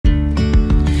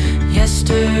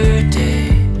Yesterday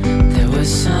there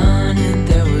was sun and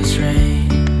there was rain.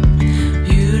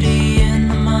 Beauty in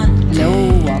the Monday.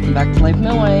 Hello, welcome back to Life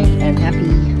Millway, and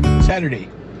happy Saturday.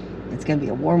 It's gonna be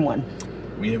a warm one.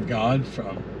 We have gone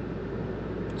from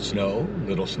snow,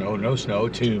 little snow, no snow,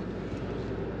 to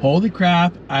holy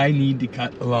crap, I need to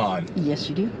cut the lawn. Yes,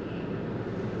 you do.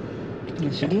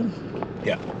 Yes, you do.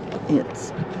 Yeah.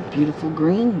 It's beautiful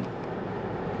green.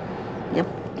 Yep.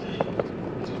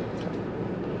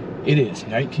 It is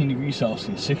 19 degrees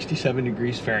Celsius, 67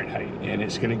 degrees Fahrenheit, and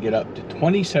it's going to get up to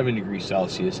 27 degrees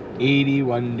Celsius,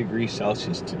 81 degrees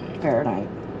Celsius today. Fahrenheit.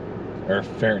 Or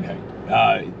Fahrenheit.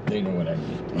 They know what I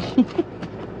mean.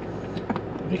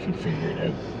 They can figure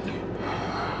it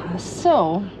out.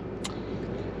 So,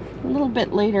 a little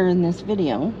bit later in this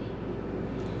video,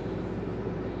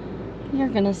 you're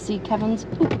going to see Kevin's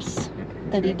oops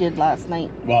that he did last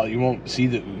night. Well, you won't see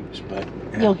the oops, but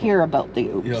You'll hear about the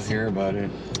oops. you'll hear about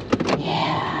it.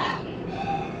 Yeah.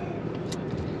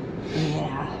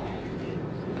 Yeah.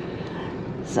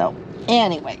 So,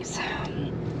 anyways,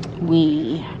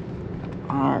 we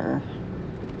are...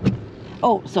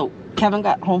 Oh, so Kevin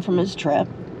got home from his trip.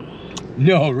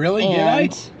 No, really?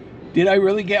 And... Did I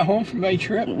really get home from my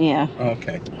trip? Yeah.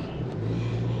 Okay.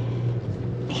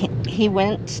 He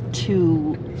went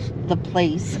to the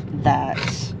place that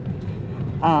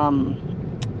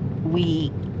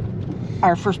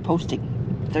our first posting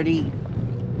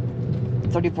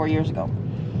 34 years ago,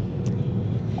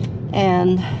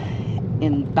 and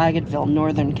in Bagotville,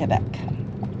 northern Quebec.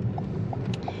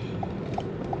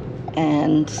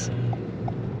 And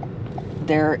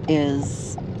there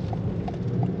is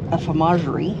a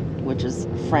fromagerie, which is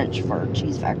French for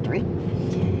cheese factory,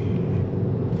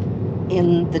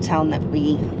 in the town that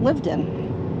we lived in,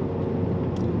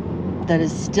 that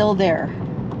is still there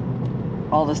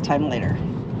all this time later.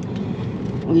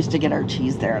 We used to get our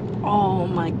cheese there. Oh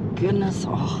my goodness.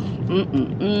 Oh,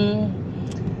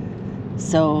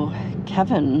 So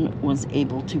Kevin was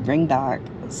able to bring back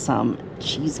some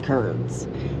cheese curds,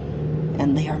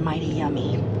 and they are mighty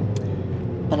yummy.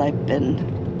 But I've been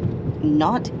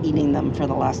not eating them for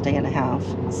the last day and a half,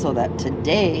 so that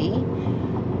today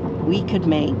we could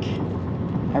make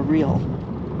a real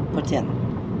poutine.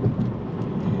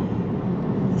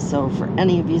 So for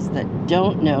any of you that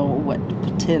don't know what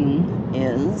poutine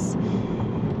is,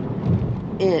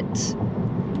 it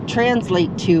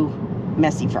translates to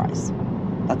messy fries.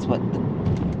 That's what the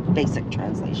basic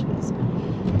translation is.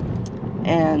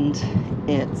 And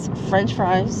it's French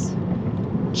fries,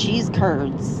 cheese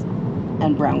curds,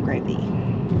 and brown gravy.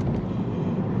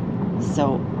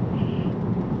 So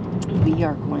we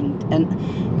are going to, and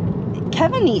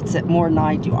Kevin eats it more than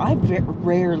I do. I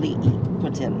rarely eat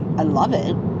poutine. I love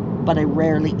it, but I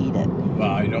rarely eat it. Well,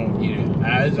 I don't eat it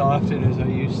as often as I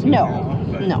used to.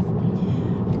 No.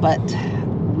 But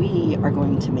we are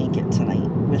going to make it tonight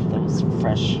with those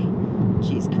fresh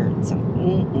cheese curds. And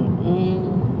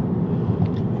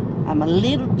I'm a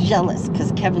little jealous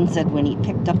because Kevin said when he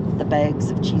picked up the bags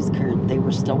of cheese curd, they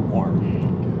were still warm,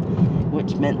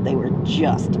 which meant they were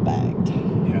just bagged.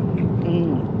 Yeah.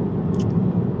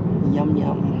 Yum,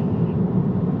 yum.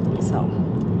 So,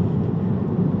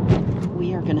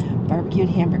 we are going to have barbecued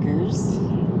hamburgers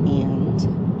and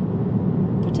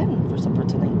poutine for supper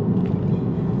tonight.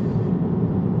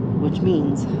 Which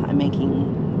means I'm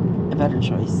making a better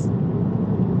choice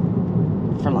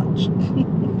for lunch.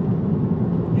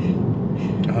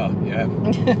 Oh, yeah.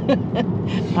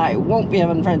 I won't be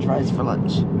having French fries for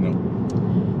lunch. No.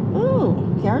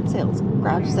 Ooh, yard sales,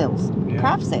 garage sales, Yeah.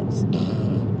 craft sales.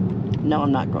 No,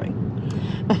 I'm not going.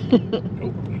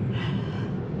 Nope.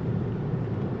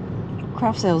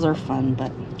 Craft sales are fun,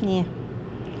 but yeah.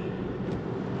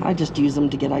 I just use them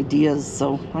to get ideas,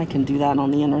 so I can do that on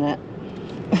the internet.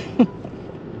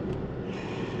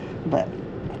 But,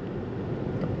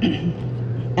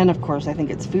 and of course, I think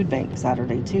it's Food Bank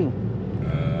Saturday too.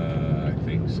 I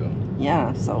think so.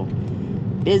 Yeah, so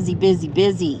busy, busy,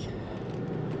 busy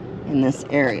in this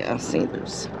area. See,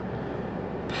 there's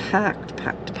packed.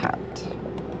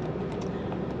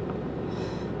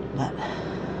 But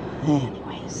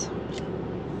anyways,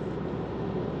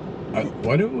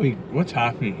 what's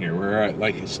happening here? We're at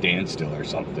like a standstill or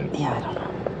something. yeah, I don't know.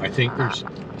 I think there's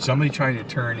somebody trying to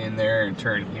turn in there and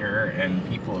turn here, and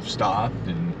people have stopped,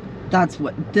 and That's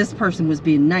what, this person was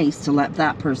being nice to let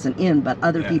that person in, but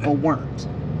other people weren't.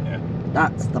 Yeah.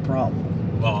 That's the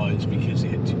problem. Well, it's because they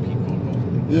had two people go.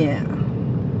 Yeah.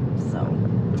 So,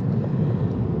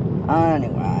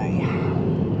 anyway.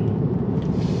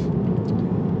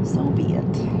 So be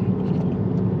it.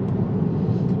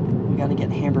 We gotta get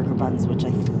hamburger buns, which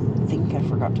I think I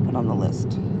forgot to put on the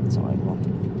list. So I will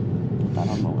put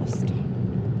that on the list.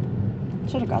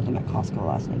 Should have got them at Costco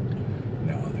last night.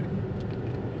 No,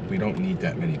 we don't need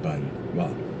that many buns.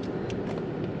 Well,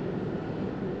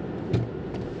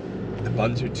 the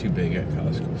buns are too big at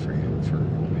Costco for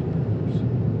homemade burgers.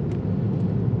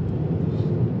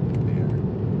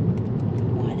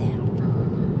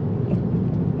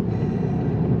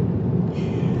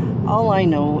 Whatever. All I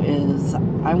know is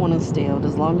I want to stay out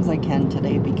as long as I can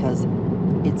today because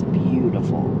it's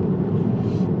beautiful.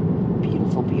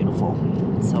 Beautiful, beautiful.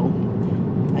 So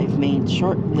I've made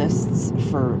short lists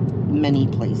for many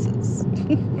places.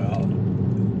 Well,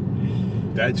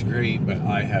 that's great, but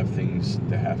I have things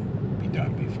that have to be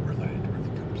done before Light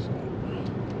comes. So.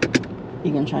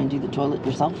 You gonna try and do the toilet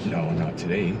yourself? No, not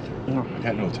today. No. I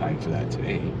got no time for that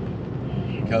today.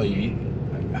 Kelly,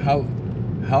 how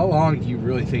long do you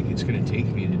really think it's going to take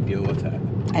me to deal with that?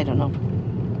 I don't know.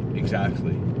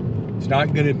 Exactly. It's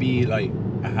not going to be like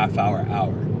a half hour.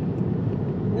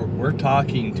 We're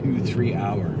talking 2-3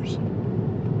 hours.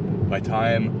 By the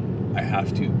time I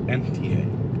have to empty it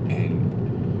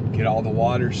and get all the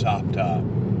water sopped up,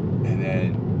 and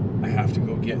then I have to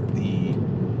go get the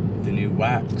new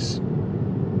wax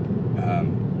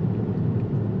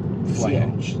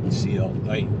flange seal.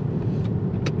 Like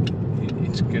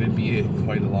it's going to be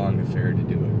quite a long affair to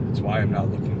do it. That's why I'm not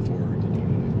looking forward to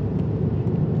doing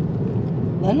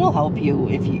Len will help you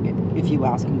if you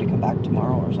ask him to come back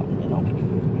tomorrow or something, you know.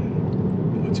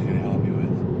 What's he going to help me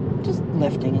with? Just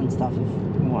lifting and stuff if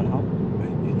you want help.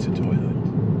 It's a toilet.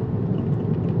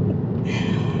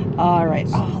 All right.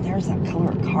 Oh, there's that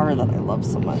color car that I love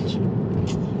so much.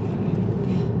 There's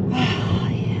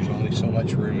only so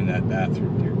much room in that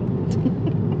bathroom here.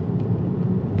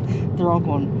 They're all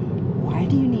going, why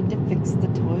do you need to fix the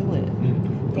toilet?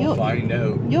 You'll find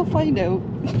out. You'll find out.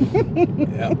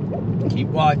 Yeah. Keep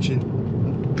watching.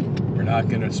 We're not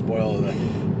going to spoil the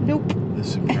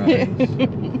surprise.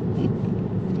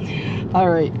 All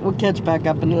right. We'll catch back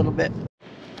up in a little bit.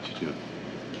 What you doing?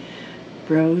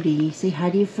 Brody, say hi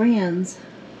to your friends.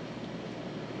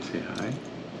 Say hi.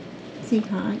 Say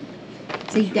hi.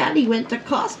 Say Daddy went to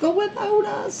Costco without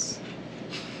us.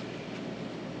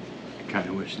 I kind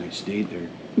of wish they stayed there.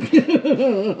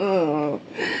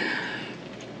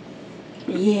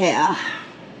 Yeah.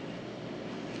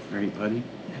 Right, buddy?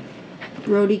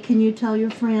 Brody, can you tell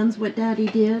your friends what Daddy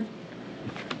did?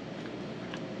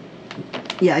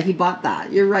 Yeah, he bought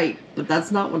that. You're right, but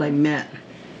that's not what I meant.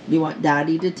 You want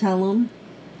Daddy to tell them?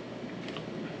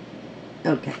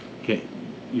 Okay. Okay,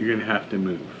 you're going to have to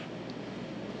move.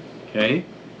 Okay?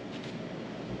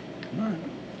 Come on.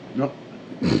 No.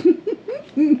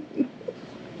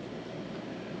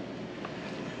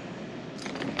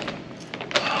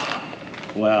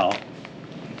 Well.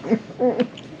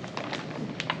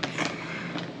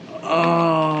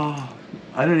 Oh,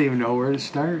 I don't even know where to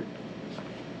start.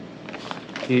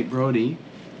 Okay, Brody.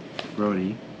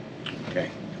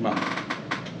 Okay, come on.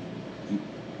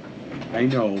 I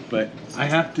know, but I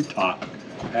have to talk.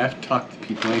 I have to talk to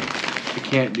people. I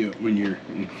can't do it when you're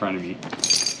in front of me.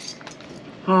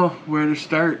 Oh, where to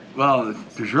start? Well,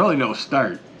 there's really no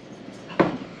start.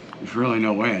 There's really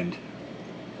no end.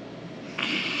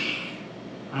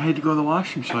 I had to go to the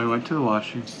washroom, so I went to the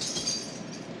washroom.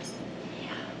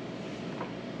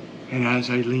 And as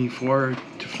I leaned forward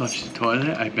to flush the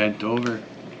toilet, I bent over,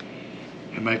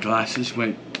 and my glasses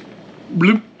went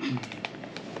bloop.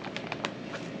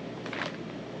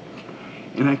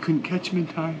 And I couldn't catch them in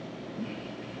time.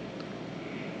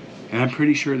 And I'm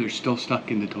pretty sure they're still stuck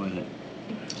in the toilet.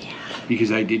 Yeah.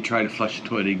 Because I did try to flush the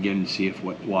toilet again to see if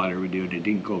what water would do it. It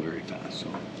didn't go very fast, so.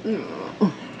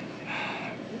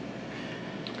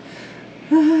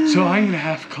 So I'm going to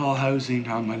have to call housing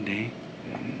on Monday.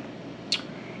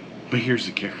 But here's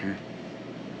the kicker.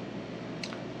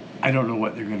 I don't know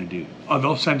what they're going to do. Oh,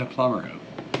 they'll send a plumber out.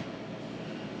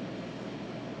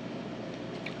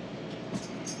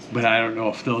 But I don't know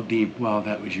if they'll deem, well,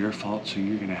 that was your fault, so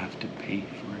you're going to have to pay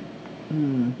for it.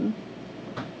 Mm-hmm.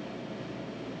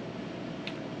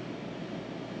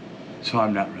 So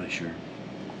I'm not really sure.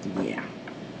 Yeah.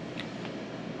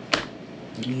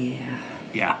 Yeah.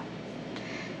 Yeah.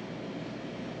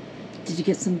 Did you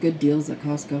get some good deals at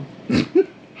Costco?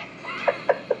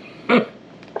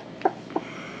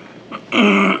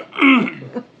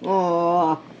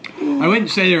 Oh. I wouldn't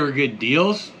say they were good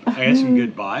deals. I got some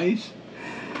good buys.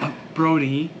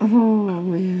 Brody. Oh,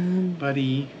 man.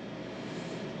 Buddy.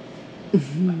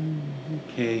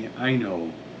 Okay, I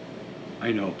know.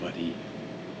 I know, buddy.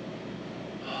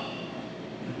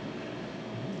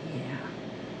 Yeah.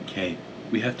 Okay,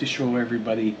 we have to show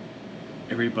everybody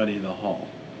the hall.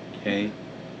 Okay?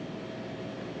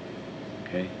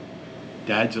 Okay?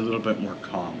 Dad's a little bit more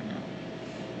calm now.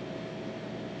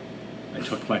 I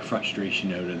took my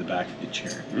frustration out of the back of the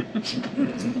chair.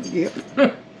 Yep.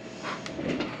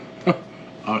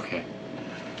 Okay.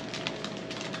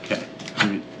 Okay.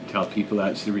 You tell people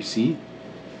that's the receipt.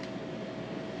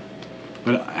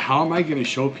 But how am I going to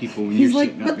show people when He's you're like,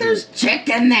 sitting but up there's here?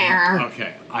 chicken there.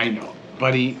 Okay, I know.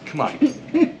 Buddy, come on.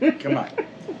 Come on.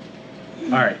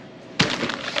 All right.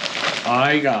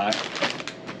 I got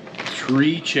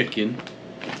 3 chicken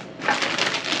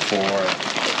for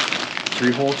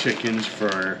 3 whole chickens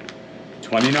for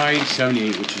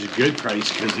 $29.78, which is a good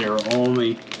price because they're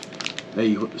only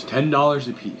it's $10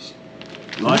 a piece.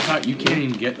 A lot of times you can't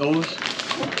even get those.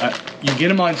 You get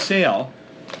them on sale,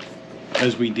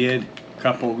 as we did a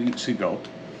couple of weeks ago,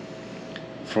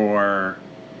 for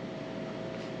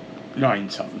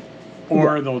 $9 something,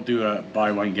 or they'll do a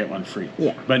buy one get one free.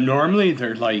 Yeah. But normally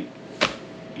they're like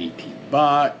 $18,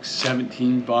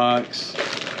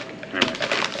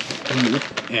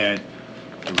 $17. And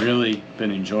I've really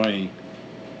been enjoying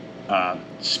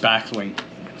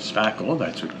spackle,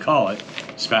 that's what you call it,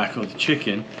 spackle the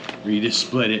chicken, where you just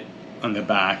split it on the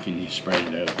back and you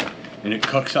spread it out. And it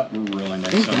cooks up really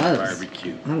nice on the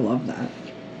barbecue. I love that.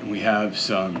 And we have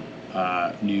some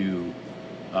new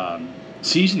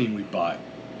seasoning we bought.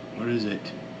 What is it?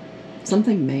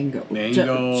 Something mango.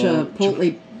 Mango.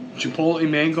 Chipotle.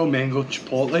 Mango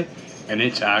chipotle. And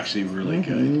it's actually really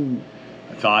good.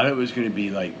 I thought it was going to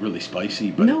be like really spicy,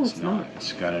 but No, it's it's not. not.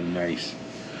 It's got a nice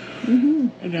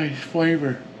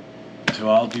flavor. So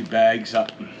I'll do bags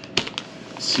up, and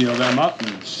seal them up,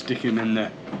 and stick them in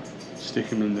the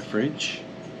fridge.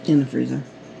 In the freezer.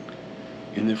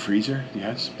 In the freezer,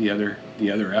 yes. The other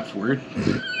F word.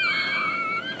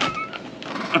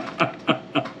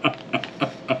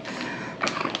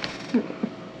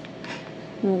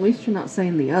 Well, at least you're not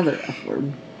saying the other F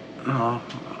word. Oh,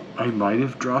 I might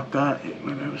have dropped that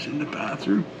when I was in the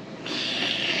bathroom.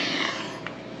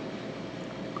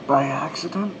 By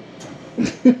accident.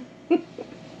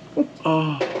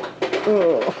 Oh.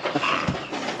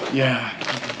 Yeah.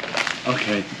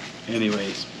 Okay.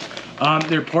 Anyways.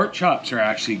 Their pork chops are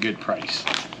actually a good price.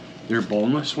 They're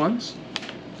boneless ones.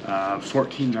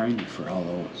 $14.90 for all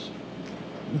those.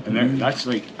 And that's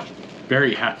like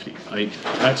very hefty. Like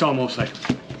that's almost like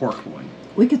pork one.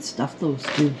 We could stuff those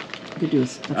too. We could do a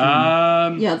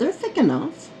stuffing. Yeah, they're thick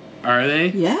enough. Are they?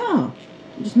 Yeah.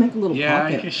 Just make a little pocket. Yeah,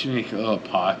 I guess you make a little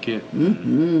pocket.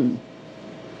 Mm-hmm.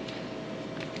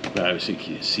 But I was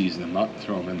thinking you season them up,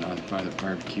 throw them in by the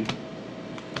barbecue.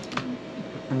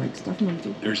 I like stuffing them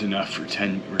too. There's enough for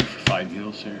 10 or for 5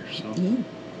 meals there, so. Yeah.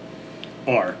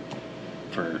 Or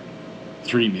for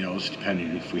 3 meals,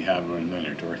 depending if we have Lynn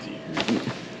or Dorothy here.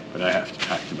 But I have to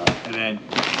pack them up. And then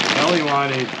Ellie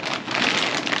wanted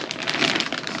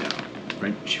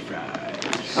French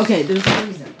fries. Okay, there's a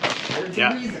reason. There's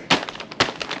Yeah. a reason.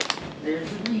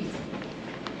 There's a reason.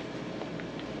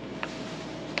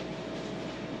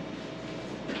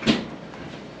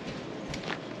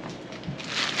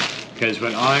 Because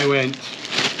when I went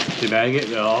to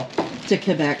Bagotville, To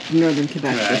Quebec, northern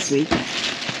Quebec this week.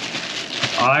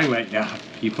 I went, now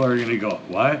people are going to go,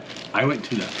 what? I went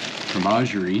to the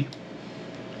fromagerie,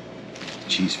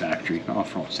 cheese factory, en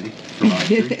français,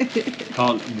 fromagerie,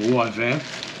 called Voisin.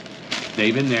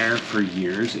 They've been there for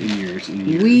years and years and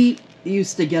years. We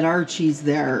used to get our cheese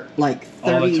there like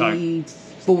All the time.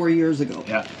 34 years ago.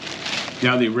 Yeah.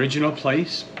 Now the original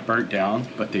place burnt down,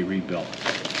 but they rebuilt.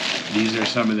 These are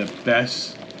some of the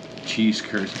best cheese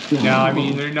curds. Now, I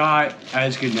mean, they're not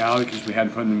as good now because we had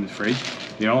to put them in the fridge.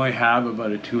 They only have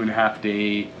about a 2.5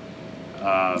 day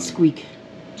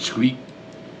squeak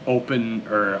open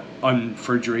or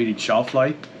unrefrigerated shelf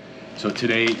life. So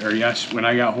today, or yes, when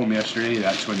I got home yesterday,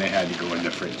 that's when they had to go in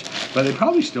the fridge. But they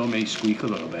probably still may squeak a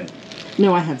little bit.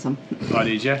 No, I had some. Oh,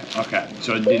 did you? Okay,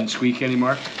 so it didn't squeak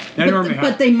anymore.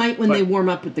 But they might when they warm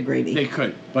up with the gravy. They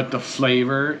could, but the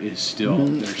flavor is still,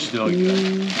 they're still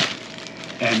good.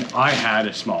 And I had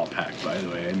a small pack, by the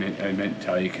way. I meant to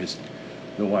tell you because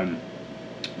the one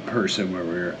person where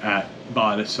we were at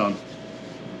bought us some,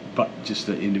 but just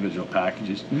the individual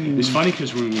packages. It's funny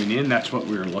because when we went in, that's what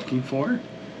we were looking for.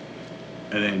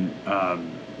 And then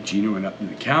Gina went up to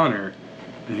the counter,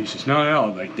 and he says,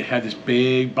 no, like they had this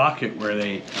big bucket where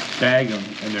they bag them,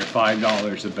 and they're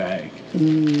 $5 a bag,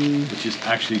 which is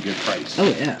actually a good price. Oh,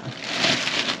 yeah.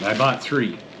 And I bought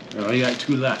 3. I only got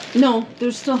 2 left. No,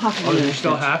 there's still half of it. Oh, there's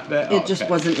still half that? It just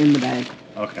wasn't in the bag.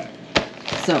 Okay.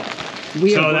 So,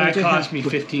 that cost me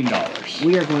 $15.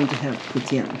 We are going to have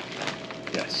poutine.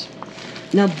 Yes.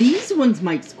 Now, these ones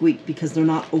might squeak because they're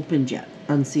not opened yet,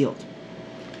 unsealed.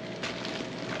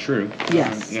 True.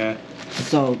 Yes. Yeah.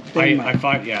 So they I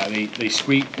thought, yeah, they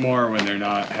squeak more when they're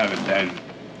not haven't been.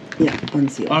 Yeah,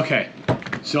 unsealed. Okay,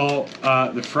 so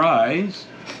the fries.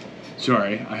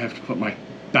 Sorry, I have to put my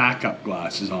backup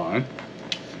glasses on.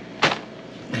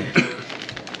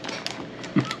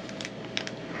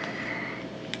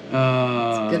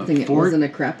 Good thing it wasn't a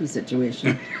crappy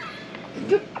situation.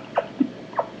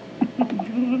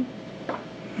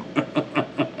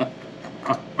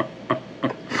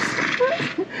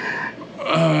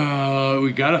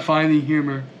 We gotta find the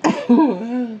humor.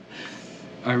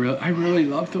 I really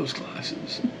love those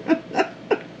glasses.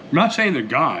 I'm not saying they're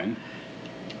gone.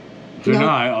 If they're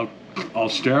not, I'll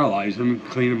sterilize them and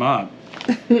clean them up.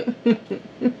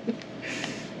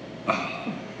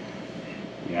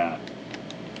 Yeah.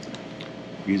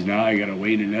 Because now I gotta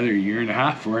wait another 1.5 years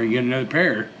before I get another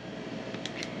pair.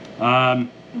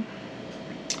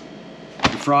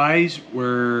 The fries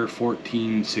were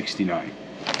 $14.69,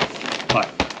 but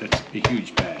that's a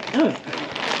huge bag. Oh.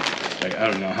 Like,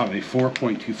 I don't know how many,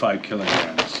 4.25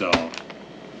 kilograms. So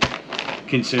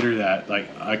consider that like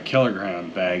a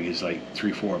kilogram bag is like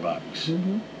 $3-4 bucks.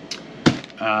 Mm-hmm.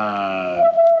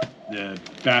 The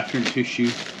bathroom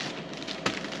tissue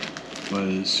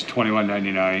was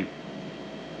 $21.99.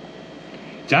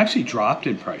 It's actually dropped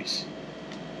in price.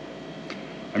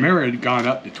 I remember it had gone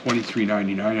up to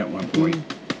 $23.99 at one point.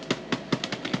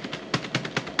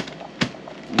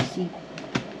 You see?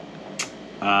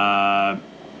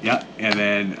 Yeah, and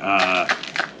then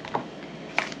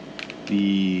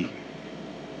the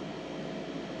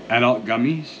adult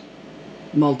gummies.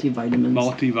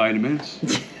 Multivitamins.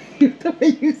 The way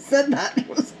you said that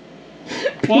was...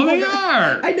 Well, they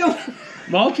are! I know.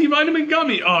 Multivitamin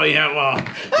gummy. Oh, yeah, well.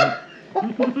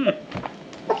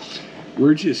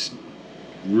 We're just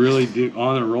really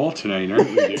on a roll tonight, aren't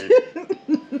we, dear?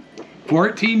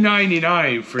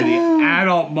 $14.99 for the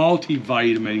adult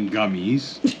multivitamin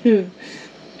gummies.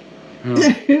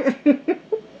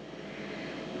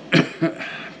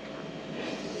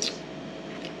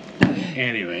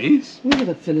 Anyways. We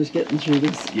gotta finish getting through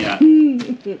this. Yeah.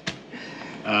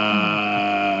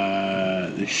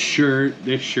 This shirt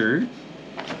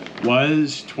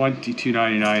was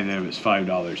 $22.99 and it was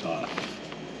 $5 off.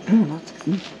 Oh, that's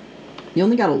good. You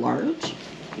only got a large?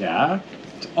 Yeah.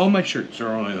 All my shirts are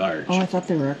only large. Oh, I thought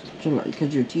they were extra large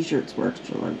because your t-shirts were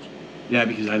extra large. Yeah,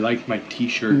 because I like my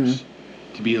t-shirts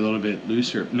to be a little bit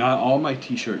looser. Not all my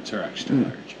t-shirts are extra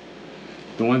large.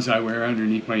 The ones I wear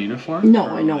underneath my uniform? No,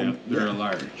 I know. They're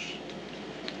large.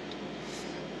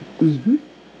 Mm-hmm.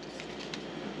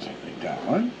 So like that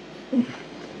one.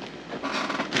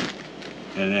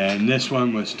 And then this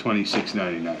one was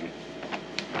 $26.99.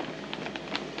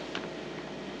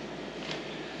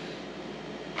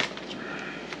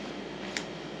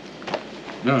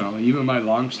 No, even my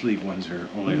long sleeve ones are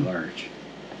only large.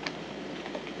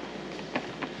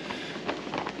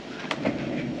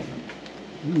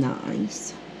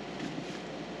 Nice.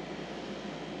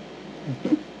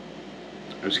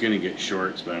 I was gonna get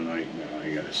shorts, but I'm like, no,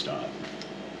 I gotta stop.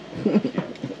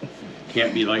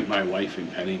 Can't be like my wife in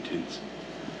Pennington's.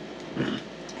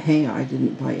 Hey, I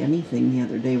didn't buy anything the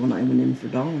other day when I went in for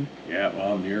Dawn. Yeah,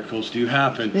 well, miracles do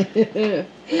happen.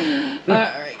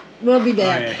 Alright, we'll be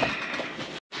back. Bye.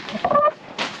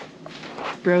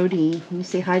 Brody, you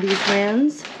say hi to your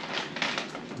friends?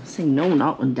 I say no,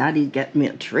 not when Daddy's getting me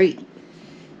a treat.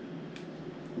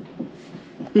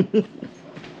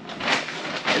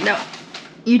 No,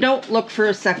 you don't look for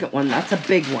a second one. That's a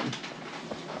big one.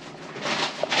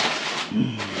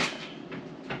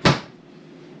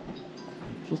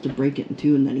 Supposed to break it in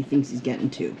two, and then he thinks he's getting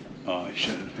two. Oh, I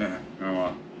should have. Oh,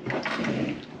 well.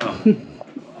 Oh.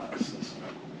 Glasses.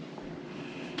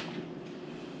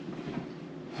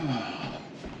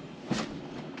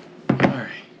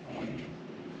 Alright.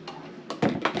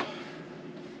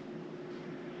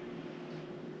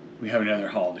 We have another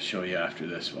haul to show you after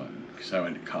this one, because I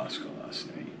went to Costco last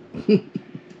night.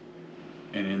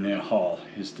 And in that haul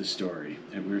is the story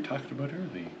that we were talking about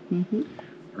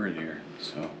earlier.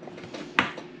 So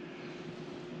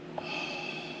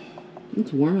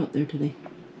it's warm out there today.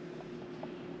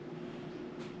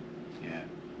 Yeah,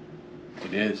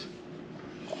 it is.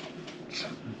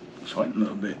 Sweating a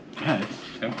little bit. Yeah,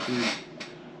 it's temperature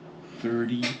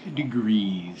 30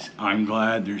 degrees. I'm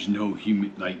glad there's no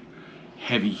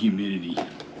heavy humidity.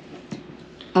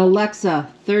 Alexa,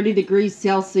 30 degrees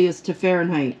Celsius to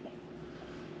Fahrenheit.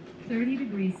 30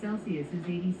 degrees Celsius is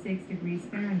 86 degrees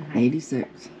Fahrenheit.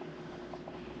 86.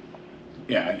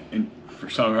 Yeah, and for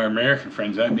some of our American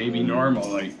friends, that may be normal.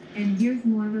 Like, and here's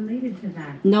more related to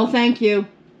that. No, thank you.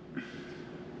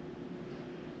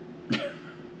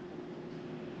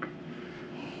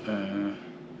 yeah.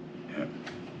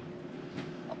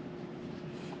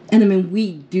 And I mean,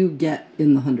 we do get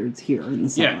in the hundreds here in the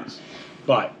summer. Yes,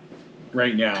 but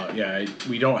right now, yeah,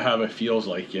 we don't have a feels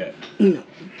like yet. No.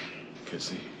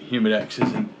 Because the humidex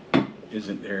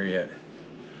isn't there yet.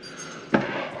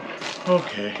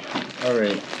 Okay, all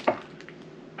right.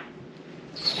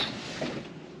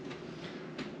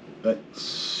 Let's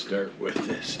start with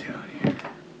this down here.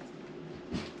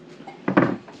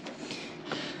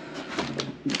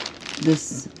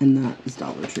 This and that is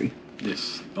Dollar Tree.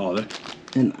 This, all the,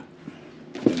 And that.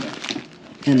 and that.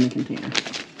 And the container.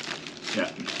 Yeah.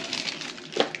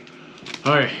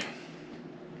 All right.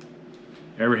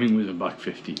 Everything was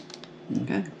 $1.50.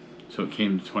 Okay. So it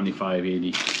came to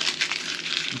 $25.80.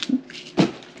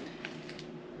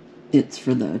 It's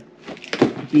for the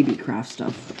BB craft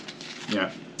stuff. Yeah.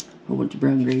 A whole bunch of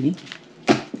brown gravy.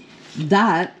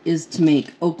 That is to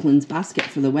make Oakland's basket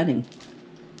for the wedding.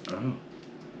 Oh,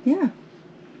 Yeah.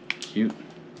 cute.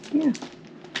 Yeah.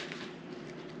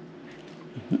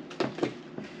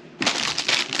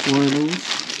 4 of those. I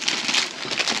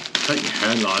thought you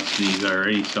had lots of these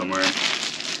already somewhere.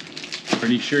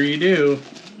 Pretty sure you do.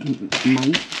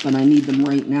 Might, but I need them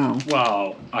right now.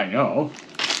 Well, I know.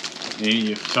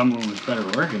 Maybe if someone was better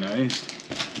organized.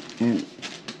 And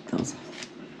those.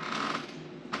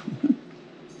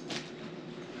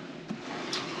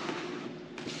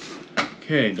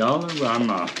 Okay,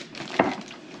 Dollarama.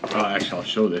 Oh, actually, I'll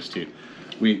show this to you.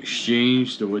 We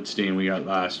exchanged the wood stain we got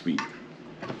last week.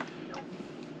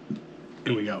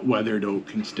 And we got weathered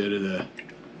oak instead of the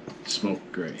smoke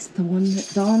gray. It's the one that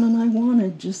Dawn and I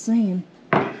wanted, just saying.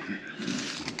 So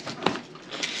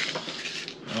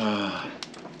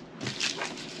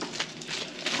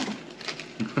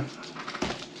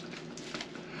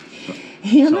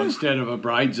Hannah, instead of a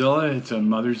bridezilla, it's a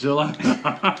motherzilla.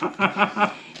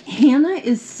 Hannah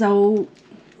is so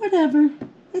whatever.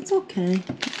 It's okay.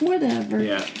 Whatever.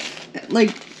 Yeah.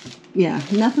 Like, yeah,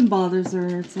 nothing bothers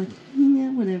her. It's like, yeah,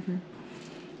 whatever.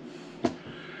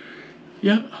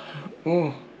 Yeah.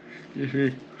 Oh. Excuse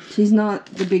me. She's not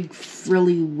the big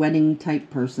frilly wedding type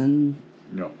person.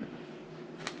 No.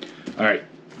 All right.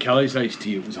 Kelly's iced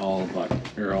tea. It was all all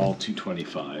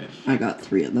 $2.25. I got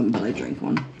 3 of them, but I drank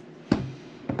one.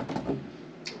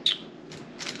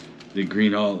 The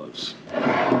green olives.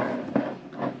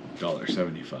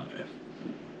 $1.75.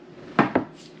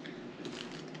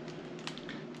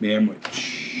 Manwich.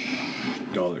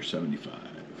 $1.75.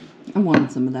 I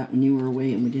wanted some of that when you were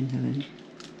away and we didn't have any.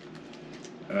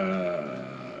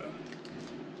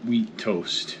 Wheat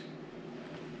toast.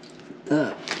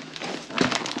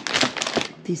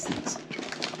 These things.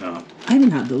 No. I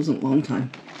haven't had those in a long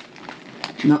time.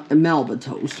 Not a Melba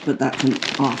toast, but that's an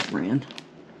off-brand.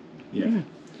 Yeah.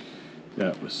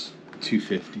 That was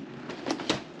 $2.50.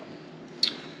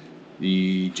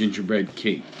 The gingerbread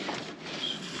cake.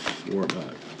 $4.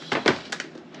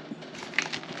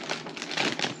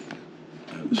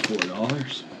 That was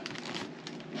 $4.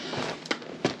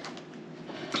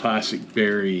 Classic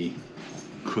berry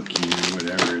cookie or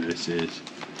whatever this is.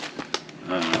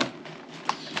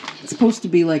 It's supposed to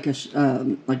be like a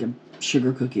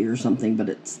sugar cookie or something, but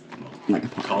it's like a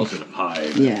pie. Calls it a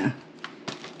pie. Yeah.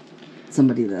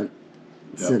 Somebody that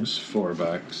said was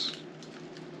 $4.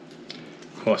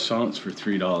 Croissants for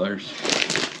 $3. I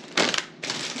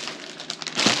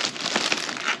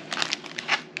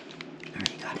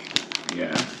already got it.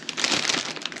 Yeah.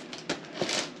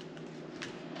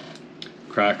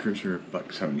 Crackers are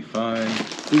 $1.75.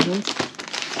 See those?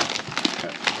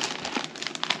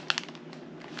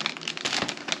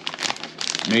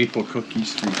 Maple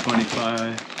cookies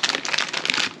 $3.25.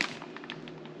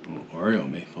 Oh, Oreo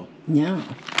maple. Yeah.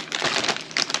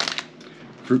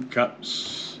 Fruit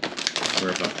cups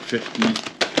were $1.50.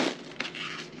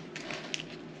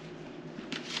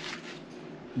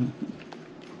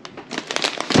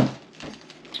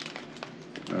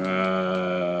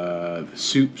 The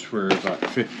soups were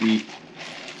 $1.50.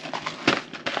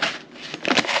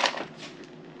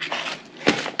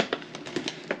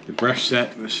 The brush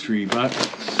set was $3.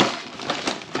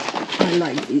 I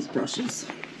like these brushes.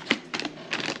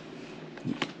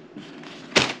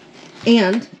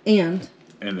 And And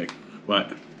the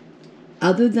what?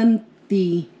 other than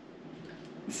the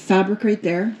fabric right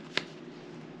there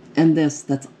and this,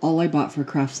 that's all I bought for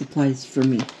craft supplies for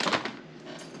me.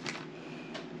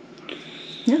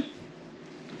 Yeah.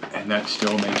 And that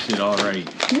still makes it all right.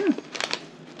 Yeah.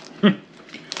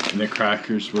 And the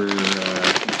crackers were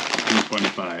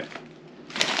 $3.25.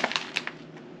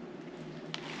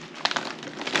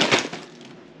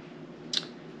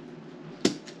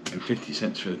 And 50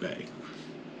 cents for the bag.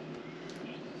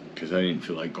 because I didn't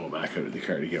feel like going back out of the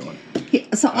car to get one.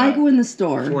 So I go in the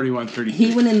store. 41.33.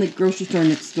 He went in the grocery store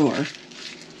next door.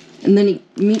 And then he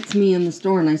meets me in the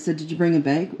store, and I said, did you bring a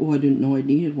bag? Oh, I didn't know I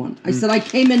needed one. I said, I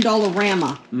came in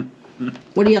Dollarama.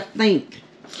 What do you think?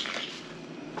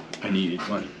 I needed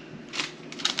one.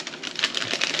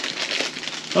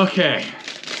 Okay.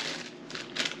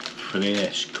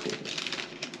 Fresco.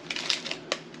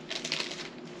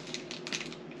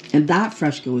 And that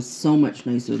Fresco is so much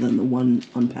nicer than the one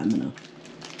on Pamina.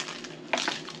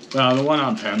 Well, the one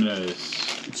on Pamina is...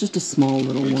 It's just a small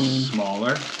little one.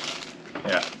 Smaller.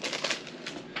 Yeah.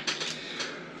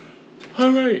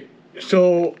 Alright.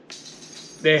 So,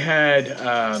 they had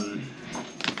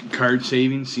card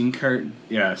savings, scene card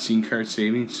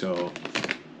savings, so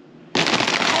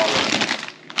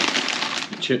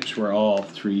the chips were all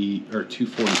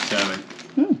 $2.47.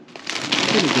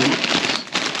 Pretty good.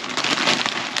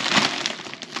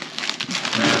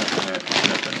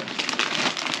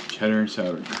 Cheddar and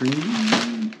sour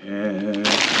cream and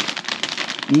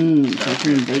sour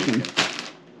cream and bacon.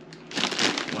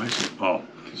 Why is it? Oh,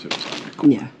 because it was on the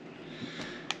corner. Yeah.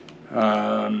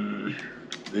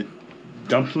 The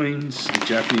dumplings, the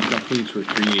Japanese dumplings were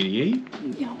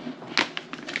 $3.88. Yeah.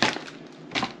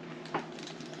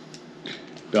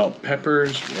 Bell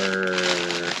peppers were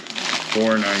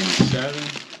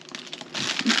 $4.97.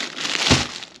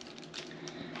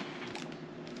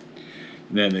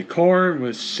 Then the corn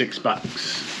was $6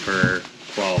 for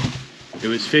 12. It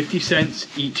was 50 cents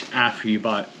each after you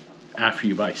buy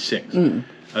 6.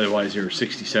 Otherwise, they were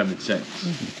 67 cents.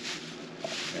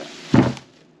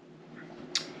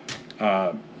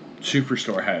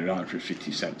 Superstore had it on for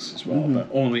 50 cents as well, but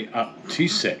only up to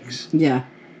 6. Yeah.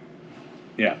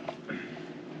 Yeah.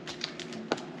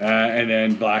 And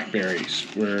then blackberries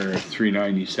were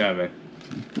 $3.97.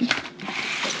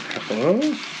 Couple of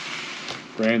those.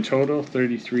 Grand total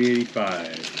 $33.85.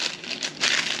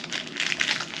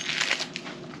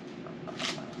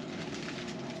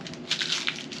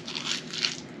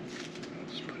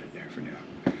 Let's put it there for now.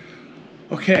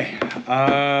 Okay.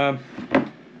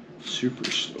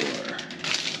 Superstore.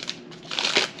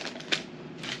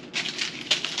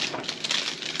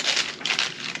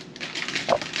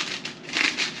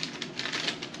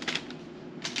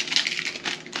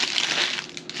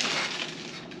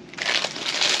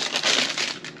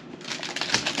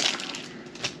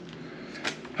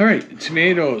 All right,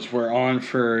 tomatoes were on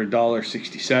for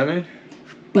 $1.67.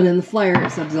 But in the flyer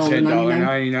it said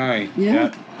 $1.99. $10.99.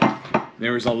 Yeah.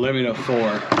 There was a limit of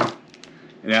 4,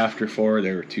 and after 4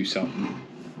 there were 2 something.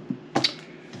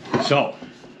 So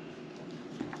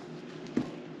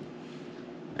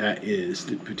that is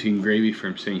the poutine gravy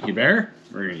from Saint Hubert.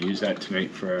 We're going to use that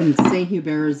tonight for And Saint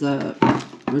Hubert is a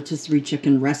rotisserie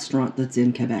chicken restaurant that's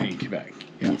in Quebec. in Quebec.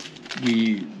 Yeah,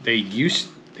 they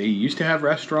used to have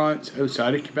restaurants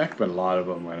outside of Quebec, but a lot of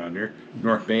them went under.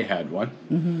 North Bay had one.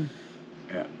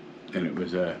 Yeah, and it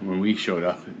was when we showed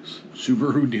up, it was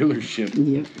Subaru dealership.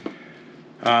 Yep.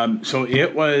 So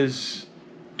it was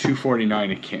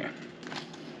 $2.49 a can.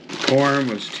 Corn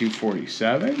was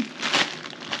 $2.47.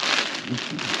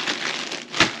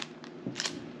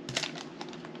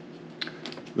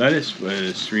 Lettuce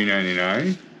was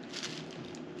 $3.99.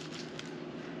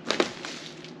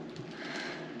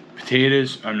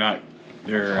 Potatoes,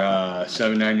 they're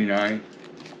 $7.99.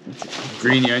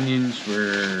 Green onions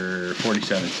were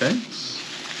 47 cents.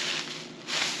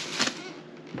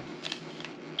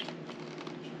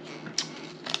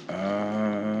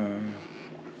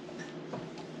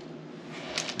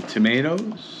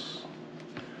 Tomatoes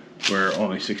were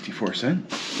only 64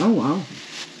 cents. Oh, wow.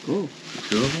 Cool.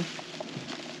 Two of them.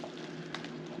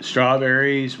 The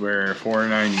strawberries were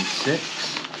 $4.96.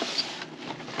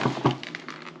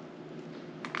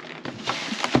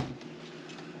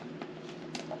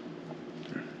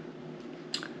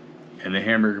 And the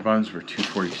hamburger buns were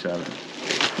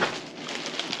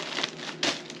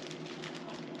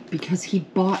 $2.47. Because he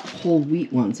bought whole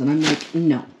wheat ones, and I'm like,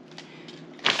 no.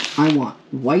 I want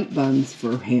white buns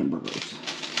for hamburgers.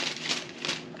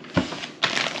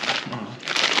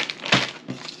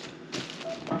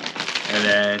 And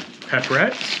then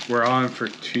pepperettes were on for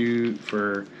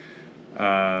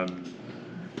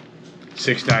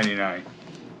 $6.99.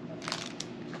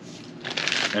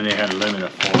 And they had a limit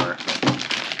of 4.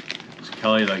 So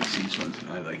Kelly likes these ones,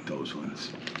 and I like those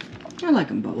ones. I like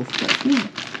them both, but yeah.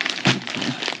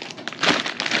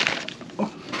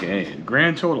 Okay, the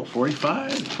grand total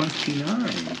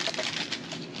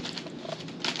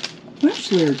 $45.29. We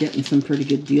actually are getting some pretty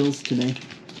good deals today.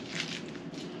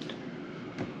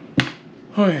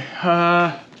 Okay,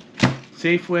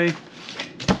 Safeway.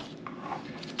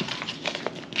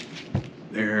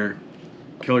 Their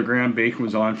kilogram bacon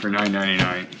was on for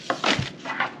 $9.99.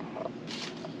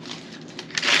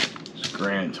 It's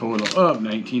grand total of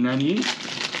 $19.98.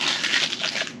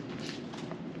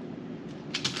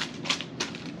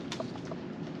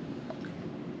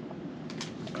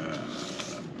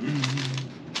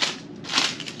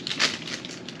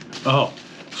 Oh,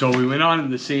 so we went on to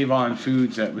the Save On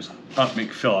Foods that was up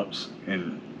McPhillips,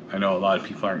 and I know a lot of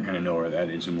people aren't going to know where that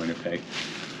is in Winnipeg.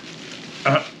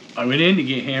 I went in to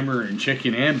get hamburger and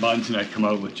chicken and buns, and I'd come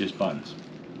out with just buns.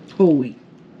 Whole wheat.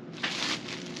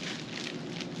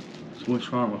 So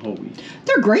what's wrong with whole wheat?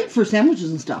 They're great for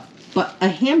sandwiches and stuff, but a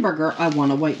hamburger, I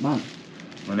want a white bun.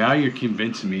 Well, now you're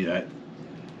convincing me that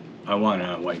I want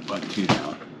a white bun too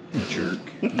now. Jerk.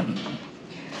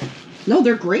 No,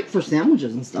 they're great for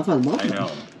sandwiches and stuff. I love them. I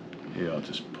know. Yeah, I'll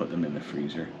just put them in the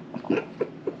freezer.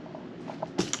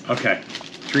 Okay,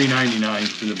 $3.99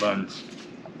 for the buns.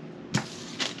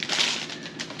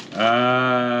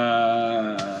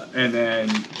 And then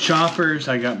Shoppers,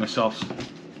 I got myself some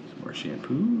more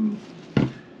shampoo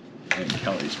and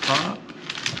Kelly's Pop.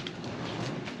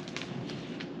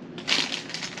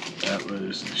 That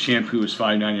was, the shampoo was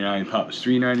 $5.99, pop was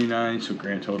 $3.99, so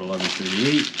grand total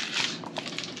 $11.38.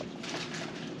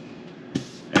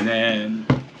 And then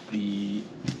the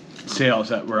sales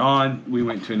that were on, we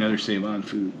went to another Save On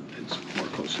Food that's more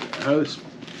closer to our house.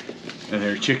 And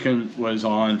their chicken was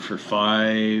on for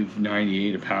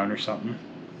 $5.98 a pound or something.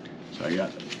 So I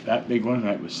got that big one.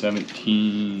 That was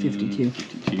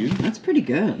 $17.52. That's pretty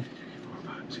good.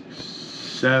 4, 5, 6,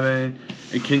 7.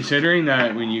 And considering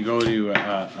that when you go to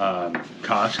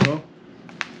Costco,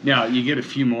 now you get a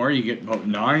few more. You get about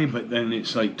 9, but then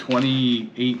it's like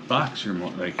 $28 or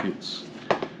more. Like it's.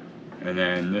 And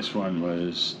then this one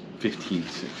was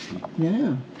 $15.60.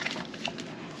 Yeah.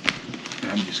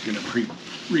 I'm just gonna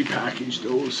repackage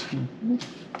those. Mm-hmm.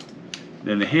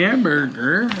 Then the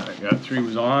hamburger, I got 3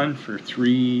 was on for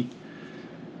three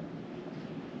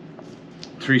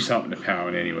something a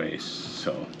pound, anyways.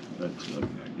 So that's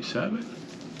 $11.97.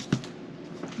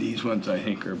 These ones I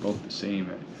think are both the same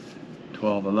at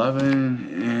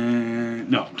 $12.11 and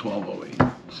no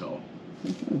 $12.08. So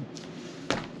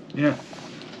yeah.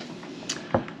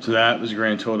 So that was a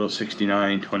grand total of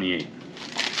 $69.28.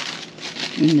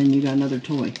 And then you got another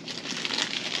toy.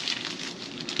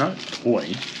 It's not a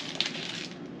toy.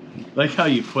 Like how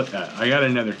you put that. I got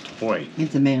another toy.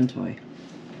 It's a man toy.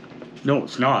 No,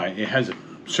 it's not. It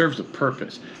serves a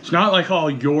purpose. It's not like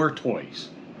all your toys.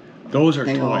 Those are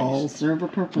they toys. They all serve a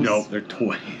purpose. No, they're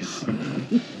toys.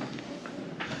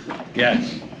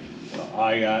 Yes. So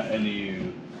I got a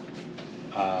new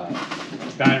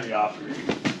battery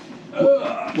operated.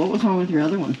 What was wrong with your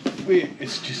other one?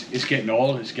 It's getting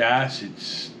old. It's gas.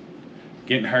 It's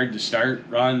getting hard to start,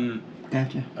 run.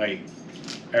 Gotcha. Like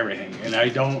everything, and I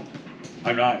don't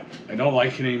like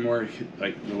it anymore.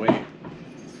 Like the way,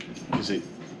 because it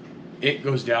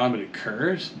goes down, but it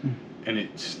curves, and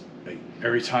it's like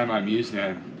every time I'm using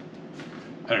it,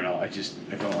 I don't know. I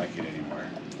don't like it anymore.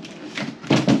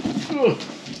 Ugh.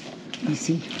 You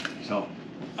see. So.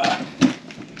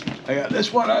 I got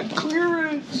this one on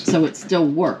clearance. So it still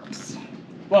works.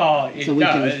 Well, it so we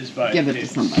does, can but give it to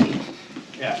somebody.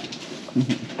 Yeah.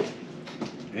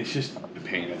 It's just a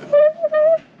pain in the.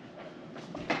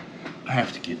 I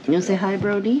have to get. You want to say hi,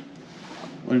 Brody?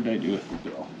 What did I do with the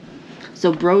girl?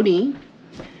 So Brody,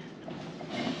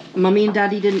 Mommy and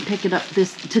Daddy didn't pick it up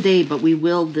today, but we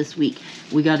will this week.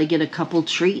 We got to get a couple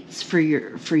treats for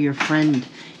your friend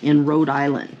in Rhode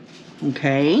Island.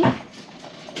 Okay.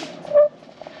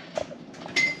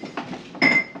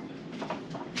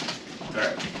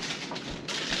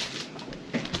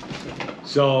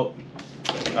 So,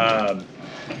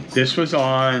 this was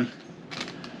on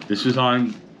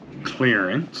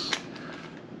clearance.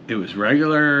 It was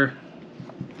regular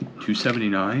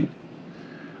 $279.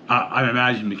 I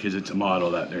imagine because it's a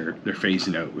model that they're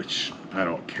phasing out, which I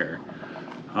don't care.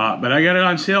 But I got it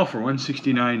on sale for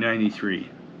 $169.93,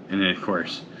 and then of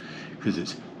course, because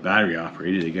it's battery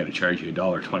operated, they got to charge you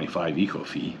 $1.25 eco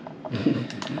fee.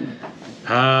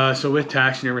 So with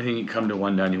tax and everything, it come to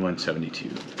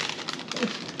 $191.72.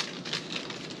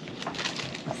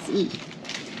 See.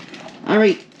 All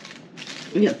right,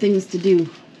 we got things to do.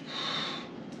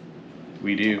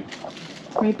 We do.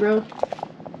 Right, bro?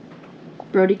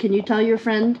 Brody, can you tell your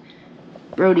friend,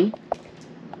 Brody,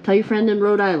 tell your friend in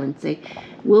Rhode Island, say,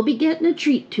 we'll be getting a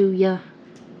treat to ya.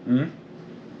 Hmm?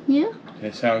 Yeah?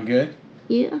 That sound good?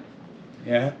 Yeah.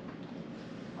 Yeah?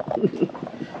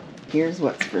 Here's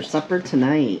what's for supper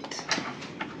tonight.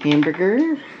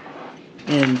 Hamburger,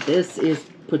 and this is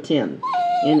poutine.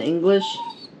 In English,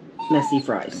 messy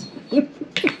fries.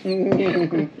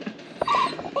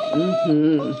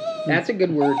 That's a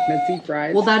good word. Messy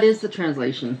fries. Well, that is the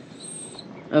translation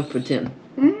of poutine.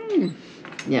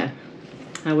 Yeah.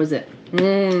 How was it?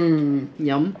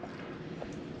 Yum.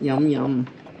 Yum, yum.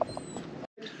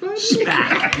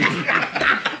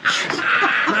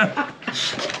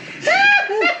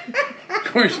 Of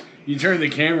course, you turn the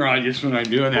camera on just when I'm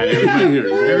doing that.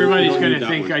 Everybody's going to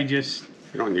think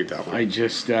you don't need that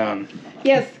one.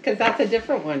 Yes, because that's a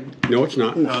different one. No, it's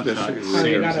not. No, it's This not. is- Oh, you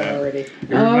Same got as it that. already.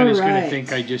 Everybody's going to Alright.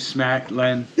 think I just smacked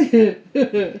Len.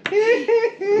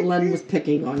 Len was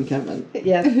picking on Kevin.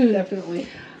 Yes, definitely.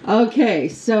 Okay,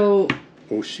 so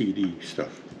OCD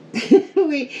stuff.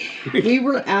 we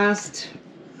were asked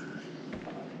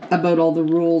about all the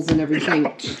rules and everything.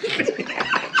 I'm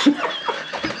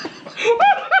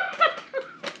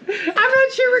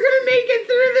not sure we're gonna make it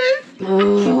through this.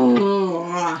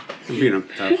 Oh. Being a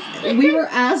pest. We were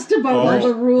asked about all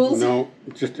the rules. No,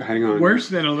 just hang on. Worse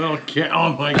than a little kid.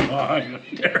 Oh my God.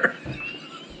 There.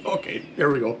 Okay, there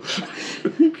we go.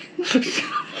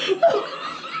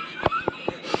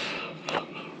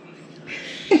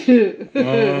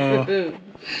 Oh.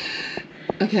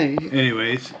 Okay.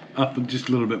 Anyways, up just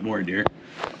a little bit more, dear.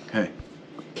 Okay.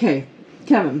 Okay,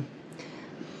 Kevin.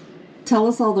 Tell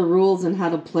us all the rules and how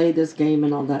to play this game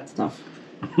and all that stuff.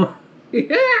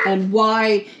 And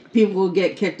why people will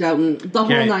get kicked out and the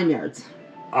whole Okay. 9 yards.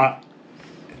 Uh,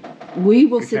 We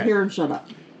will sit Okay. here and shut up.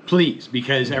 Please,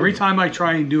 because every time I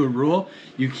try and do a rule,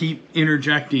 you keep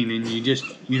interjecting and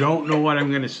you don't know what I'm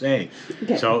going to say.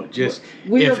 Okay. So just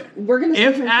We're gonna sit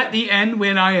if here and at shut- the end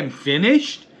when I am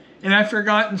finished and I've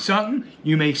forgotten something,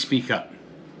 you may speak up.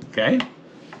 Okay?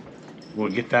 We'll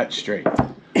get that straight.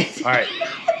 All right.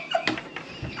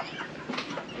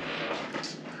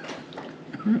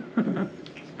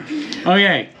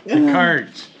 Okay, the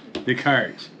cards. The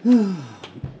cards.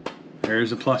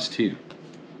 There's a +2.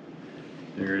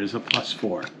 There is a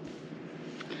 +4.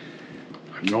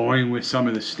 I'm going with some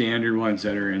of the standard ones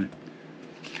that are in.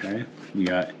 Okay,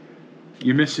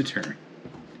 you miss a turn.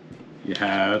 You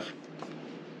have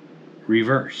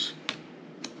reverse.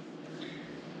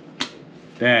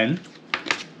 Then,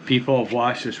 people have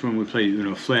watched us when we play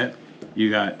Uno Flip. You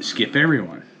got skip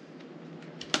everyone.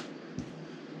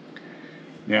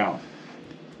 Now,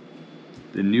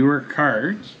 the newer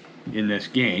cards in this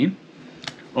game.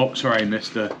 Oh, sorry, I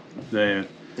missed the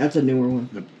That's a newer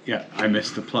one. yeah, I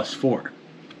missed the +4.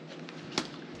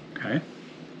 Okay.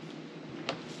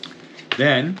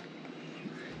 Then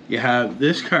you have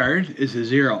this card is a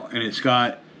 0, and it's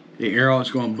got the arrows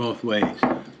going both ways.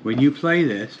 When you play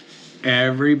this,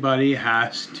 everybody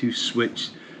has to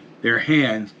switch their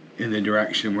hands in the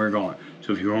direction we're going.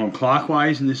 So if you're going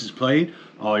clockwise and this is played,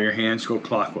 all your hands go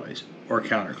clockwise or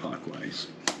counterclockwise.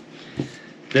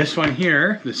 This one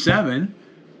here, the 7,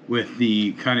 with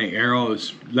the kind of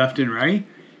arrows left and right,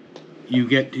 you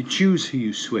get to choose who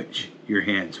you switch your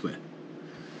hands with.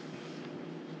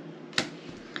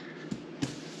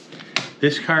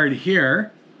 This card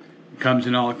here comes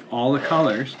in all the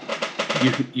colors.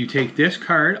 You take this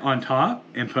card on top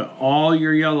and put all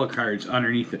your yellow cards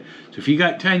underneath it. So if you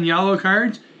got 10 yellow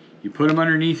cards, you put them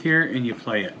underneath here and you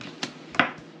play it.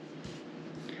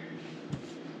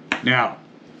 Now,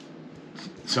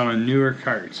 some newer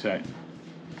cards that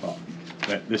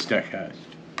this deck has.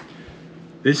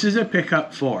 This is a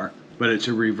pickup 4, but it's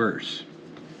a reverse.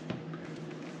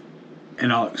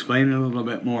 And I'll explain it a little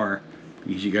bit more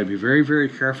because you got to be very, very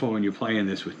careful when you're playing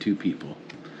this with 2 people.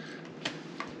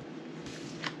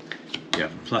 You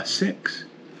have a +6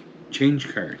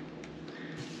 change card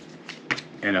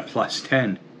and a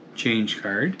 +10 change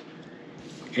card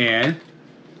and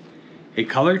a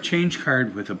color change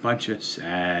card with a bunch of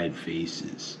sad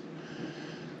faces.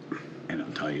 And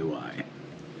I'll tell you why.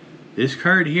 This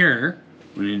card here,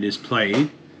 when it is played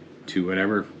to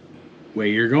whatever way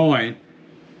you're going,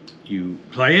 you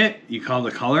play it, you call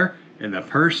the color, and the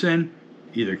person,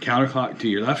 either counterclock to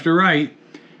your left or right,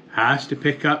 has to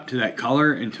pick up to that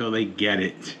color until they get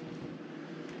it.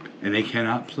 And they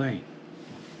cannot play.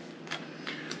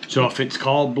 So if it's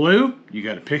called blue, you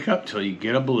got to pick up till you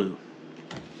get a blue.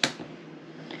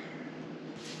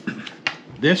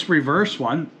 This reverse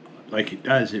one, like it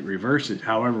does, it reverses.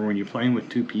 However, when you're playing with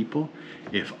 2 people,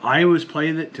 if I was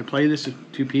playing it to play this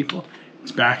with 2 people,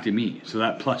 it's back to me. So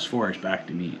that +4 is back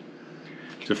to me.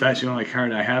 So if that's the only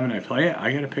card I have and I play it,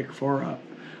 I got to pick 4 up.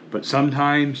 But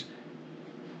sometimes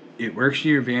it works to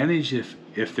your advantage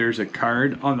if there's a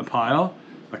card on the pile,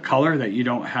 a color that you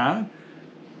don't have.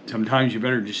 Sometimes you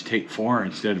better just take 4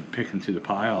 instead of picking through the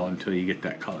pile until you get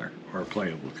that color or a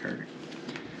playable card.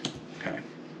 Okay.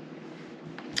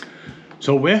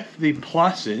 So with the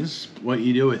pluses, what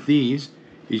you do with these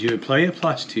is you would play a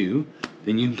 +2,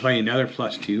 then you can play another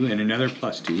 +2 and another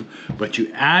 +2, but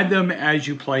you add them as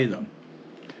you play them.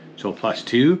 So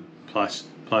 +2 plus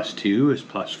 +2 is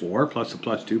 +4, plus a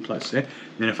 +2 +6.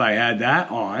 Then if I add that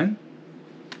on,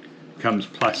 comes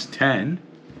 +10,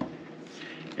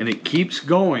 and it keeps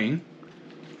going.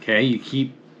 Okay, you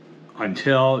keep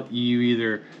until you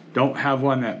either don't have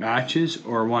one that matches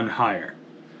or one higher.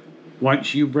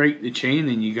 Once you break the chain,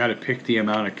 then you got to pick the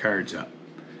amount of cards up.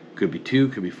 Could be 2,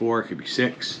 could be 4, could be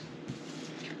 6.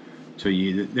 So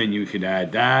then you could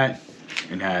add that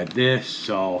and add this.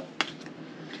 So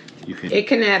you can. It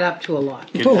can add up to a lot.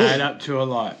 It can add up to a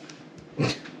lot.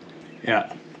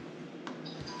 Yeah.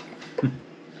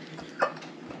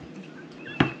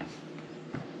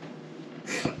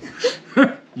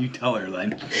 You tell her,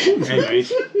 Len.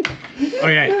 Anyways.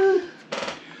 Okay.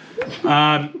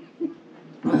 Oh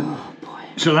boy.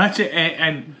 So that's it.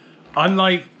 And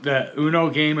unlike the Uno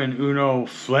game and Uno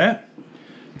Flip,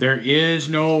 there is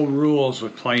no rules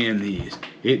with playing these.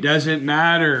 It doesn't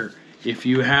matter if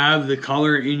you have the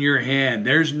color in your hand.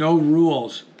 There's no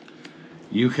rules.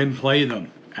 You can play them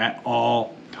at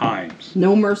all times.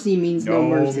 No mercy means no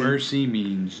mercy. No mercy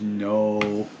means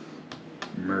no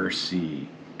mercy.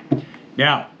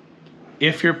 Now,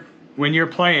 when you're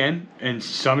playing and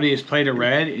somebody has played a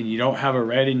red and you don't have a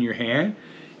red in your hand,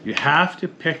 you have to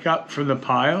pick up from the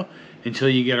pile until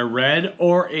you get a red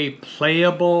or a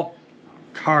playable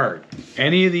card.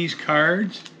 Any of these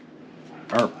cards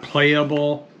are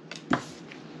playable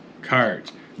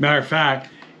cards. Matter of fact,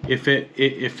 if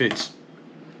it's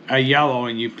a yellow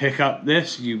and you pick up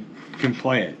this, you can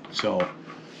play it. So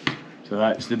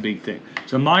that's the big thing.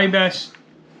 So my best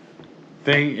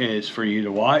thing is for you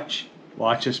to watch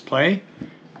us play,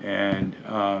 and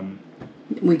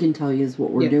we can tell you is what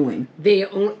we're doing. The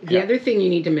other thing you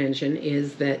need to mention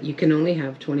is that you can only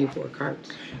have 24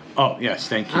 cards. Oh yes,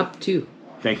 thank you. Up to.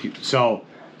 Thank you. So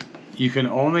you can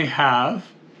only have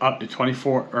up to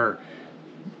 24, or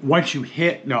once you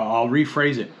hit, no, I'll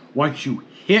rephrase it. Once you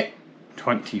hit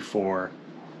 24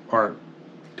 or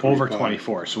 25. over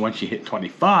 24. So once you hit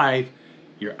 25,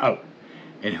 you're out.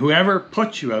 And whoever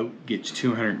puts you out gets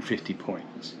 250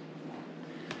 points.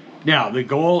 Now, the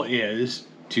goal is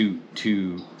to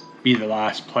be the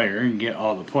last player and get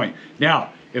all the points.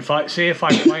 Now, if I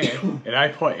play it and I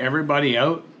put everybody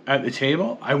out at the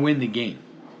table, I win the game.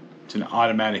 It's an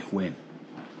automatic win,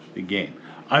 the game.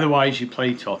 Otherwise, you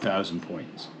play till 1,000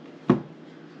 points.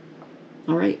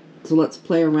 All right, so let's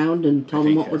play around and tell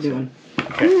them what we're doing.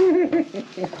 Okay.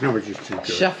 That was just too good.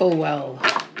 Shuffle well.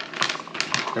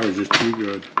 That was just too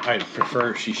good. I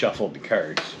prefer she shuffled the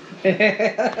cards.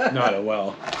 Not a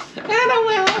well. Not a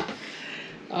well.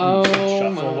 Oh,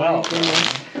 Shuffle my well.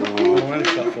 goodness. I want to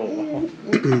shuffle well.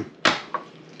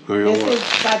 This is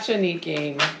such a neat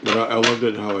game. But I loved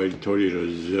it how I told you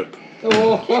to zip.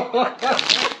 Oh.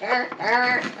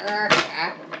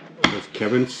 As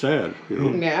Kevin said, you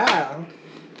know. Yeah.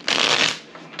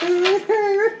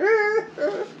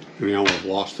 And he almost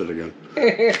lost it again.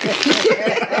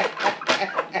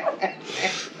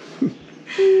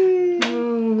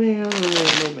 Oh man,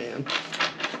 oh man.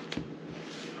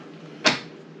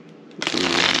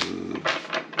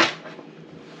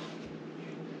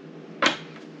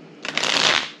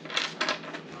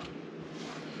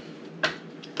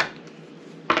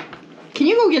 Can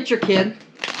you go get your kid?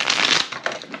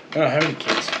 I don't have any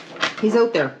kids. He's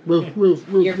out there. Roof, roof,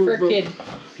 roof, Your roof, fur roof. kid.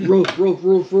 Roof, roof,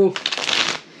 roof, roof.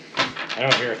 I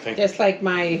don't hear a thing. Just like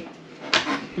my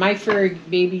fur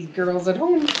baby girls at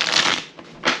home.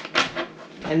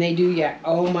 And they do, yeah.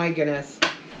 Oh my goodness.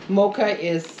 Mocha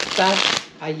is such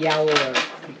a yowler.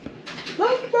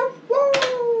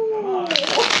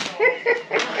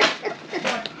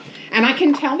 And I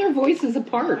can tell their voices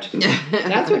apart.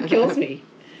 That's what kills me.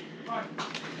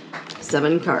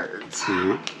 7 cards.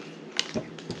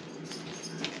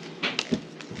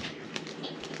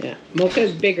 Yeah.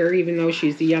 Mocha's bigger, even though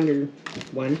she's the younger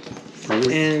one. Are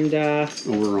we? And, Oh,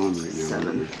 we're on right now.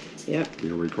 7. yep.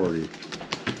 You're recording.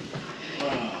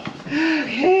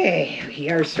 Okay, we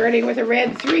are starting with a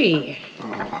red 3.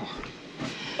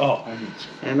 Oh, I mean,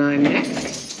 And I'm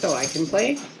next, so I can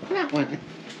play that one.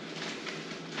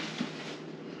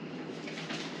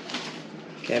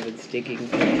 Kevin's digging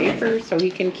for paper so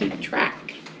he can keep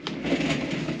track.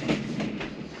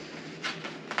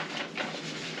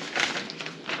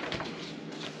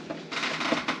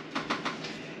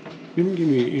 You didn't give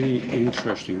me any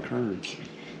interesting cards.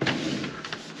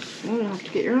 Well, you'll have to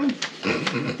get your own.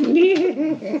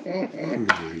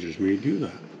 I just made you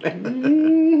that.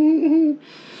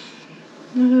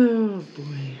 Oh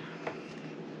boy.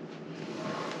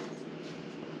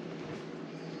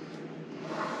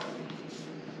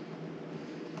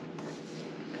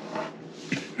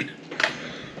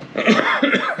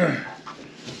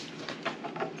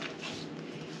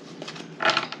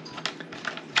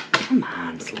 Come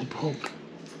on, Slowpoke.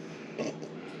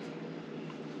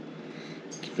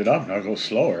 Keep it up, and I'll go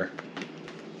slower.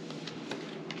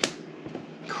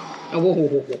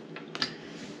 Oh.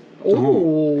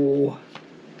 Oh.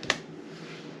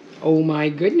 Oh my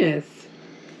goodness.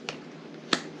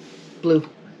 Blue.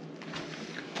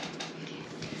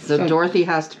 So So- Dorothy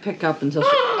has to pick up until she...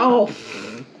 Oh.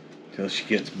 Till she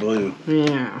gets blue.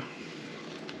 Yeah.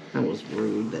 That was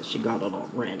rude that she got it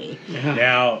already.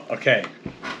 Now, okay.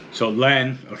 So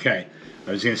Len, okay.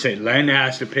 I was going to say, Len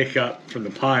has to pick up from the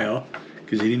pile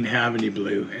because he didn't have any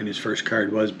blue, and his first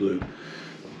card was blue.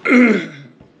 That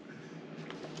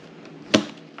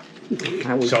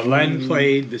was So Len rude.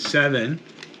 played the 7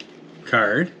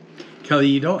 card. Kelly,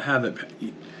 you don't have it.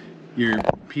 Your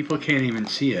people can't even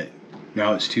see it.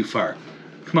 Now it's too far.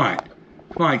 Come on.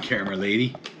 Come on, camera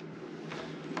lady.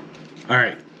 All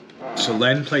right. So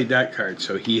Len played that card,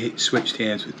 so he switched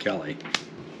hands with Kelly.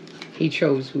 He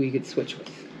chose who he could switch with.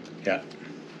 Yeah.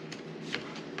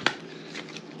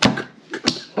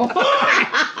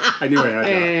 I knew I had that.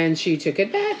 And she took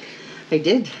it back. I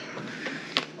did.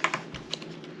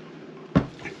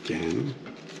 Again.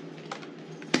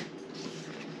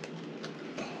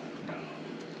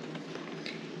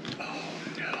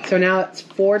 So now it's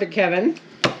 4 to Kevin.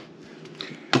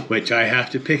 Which I have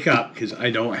to pick up because I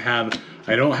don't have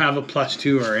a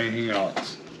 +2 or anything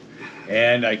else.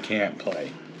 And I can't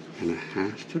play. And it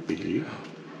has to be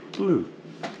blue.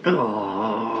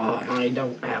 Oh, I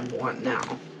don't have one now.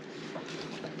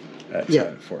 That's Yeah.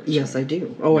 unfortunate. Yes, I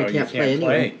do. Oh, I No, you can't play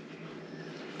anyway.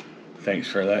 Thanks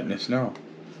for letting us know.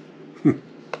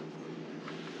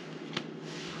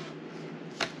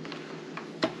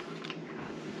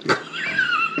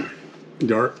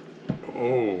 Dark.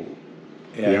 Oh.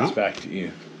 Yeah, Yeah? it's back to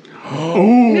you.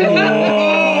 Oh!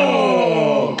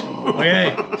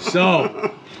 Okay,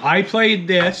 so I played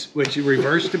this, which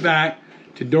reversed it back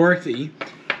to Dorothy,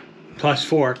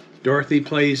 +4. Dorothy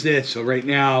plays this, so right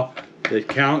now the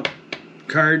count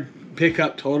card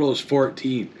pickup total is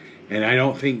 14. And I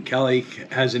don't think Kelly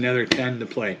has another 10 to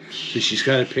play. So she's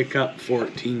got to pick up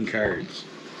 14 cards.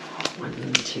 1,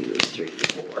 2, 3,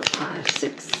 4, 5,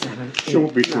 6, 7, She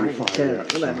won't be 8, 9, 25 10,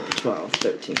 yet, so. 11, 12,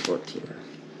 13, 14.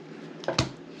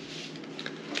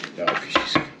 No, 'cause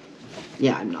she's,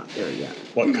 Yeah, I'm not there yet.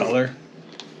 what color?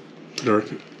 Dark.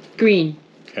 Green.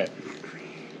 Okay.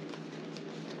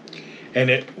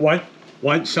 And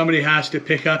once somebody has to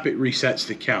pick up, it resets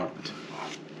the count.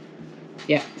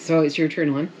 Yeah, so it's your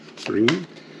turn, Lynn. Green.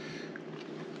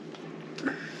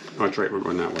 Oh, that's right. We're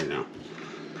going that way now.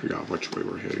 Forgot which way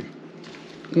we're heading.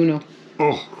 Uno.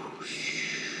 Oh.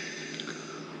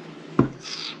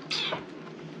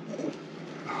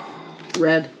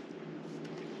 Red.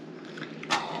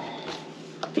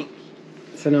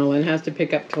 So now Lynn has to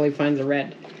pick up till he finds a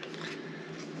red.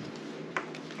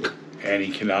 And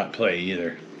he cannot play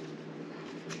either.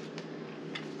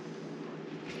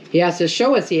 He has to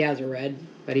show us he has a red,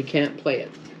 but he can't play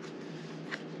it.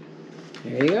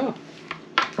 There you go.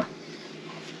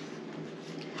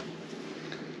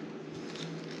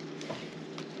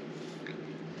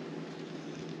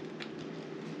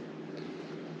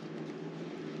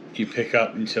 You pick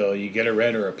up until you get a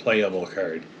red or a playable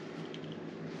card.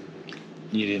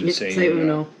 You didn't say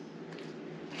Uno.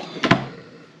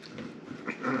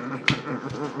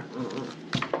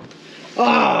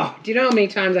 Oh, do you know how many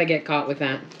times I get caught with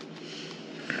that?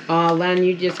 Len,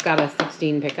 you just got a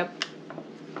 16 pickup.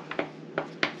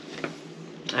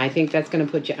 I think that's going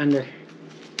to put you under.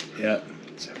 Yeah.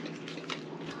 17.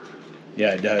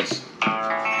 Yeah, it does.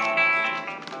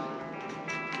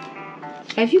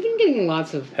 Have you been getting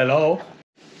lots of... Hello?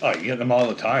 Oh, you get them all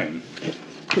the time.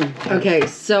 Okay,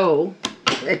 so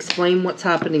explain what's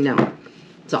happening now.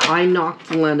 So I knocked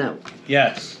Len out.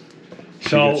 Yes. She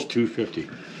So, gets 250.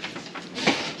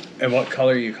 and what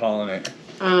color are you calling it?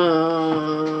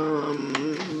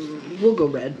 We'll go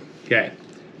red. Okay.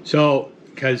 So,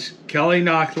 because Kelly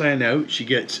knocked Len out, she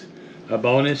gets a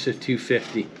bonus of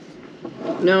 250.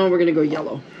 No, we're gonna go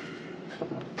yellow.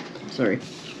 Sorry.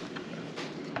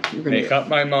 Make up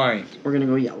my mind. We're gonna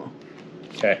go yellow.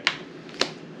 Okay.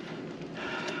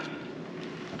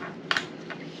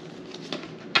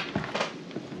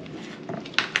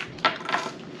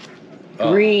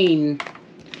 Oh. Green.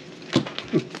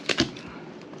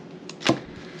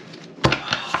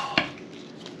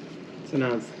 So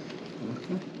now it's...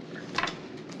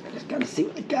 I just gotta see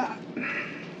what I got.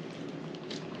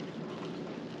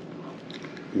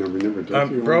 Never does. He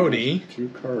only Brody. has 2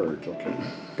 cards. Okay.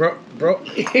 Bro.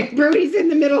 Brody's in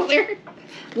the middle there.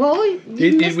 Well, you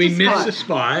Did missed we a miss spot. a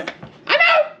spot? I'm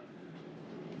out.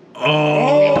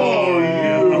 Oh,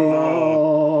 yeah.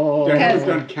 Yeah, Because- we've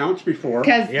done counts before.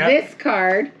 Because Yep. this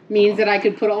card means that I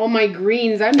could put all my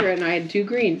greens under it, and I had 2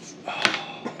 greens.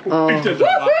 Oh, I did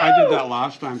that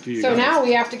last time to you So guys. now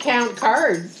we have to count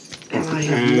cards, I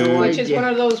have no which is idea. one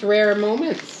of those rare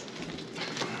moments.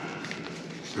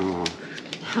 Oh.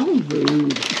 How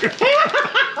rude.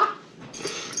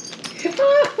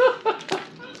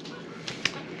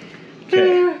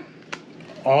 Okay.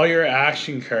 All your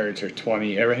action cards are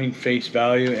 20. Everything face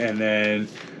value, and then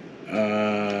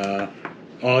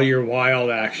all your wild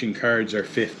action cards are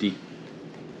 50.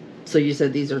 So you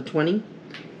said these are 20?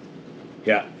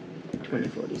 Yeah. 20,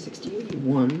 40, 60,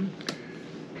 81.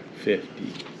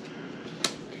 50.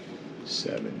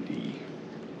 70.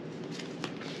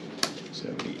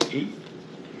 78.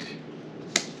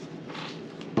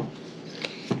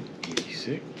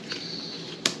 86.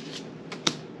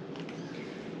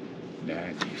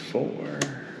 94.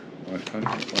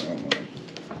 100.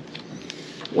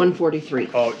 143.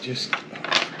 Oh, just.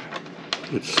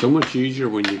 It's so much easier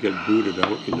when you get booted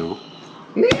out, you know.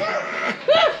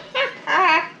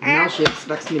 Now she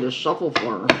expects me to shuffle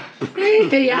for her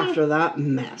Yeah. after that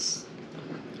mess.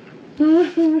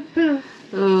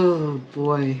 Oh,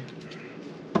 boy.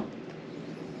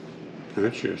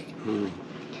 That's just, oh.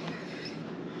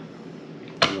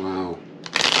 Wow.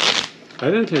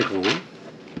 That didn't take long.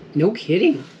 No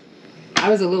kidding. I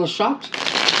was a little shocked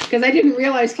because I didn't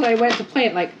realize till I went to play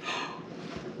it. Like,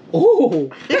 oh.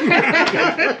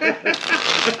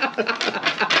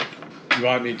 You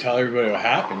want me to tell everybody what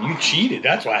happened? You cheated.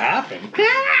 That's what happened.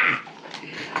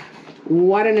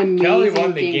 What an amazing Kelly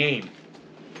won the game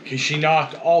because she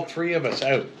knocked all 3 of us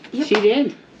out. She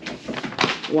did.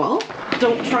 Well,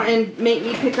 don't try and make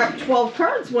me pick up 12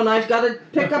 cards when I've got to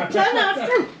pick up 10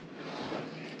 after.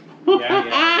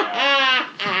 Yeah.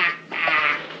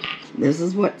 This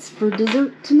is what's for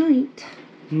dessert tonight.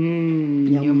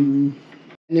 Yum.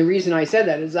 And the reason I said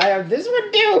that is I have this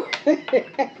one too.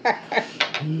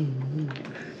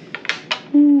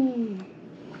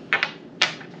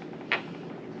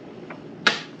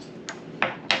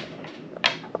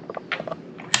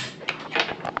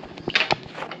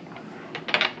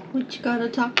 What you gotta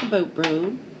talk about,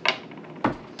 bro?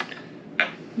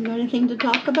 You got anything to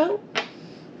talk about?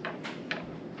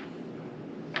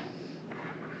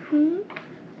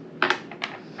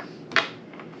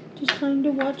 Just trying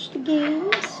to watch the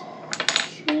games?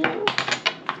 Yeah.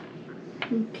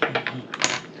 Okay.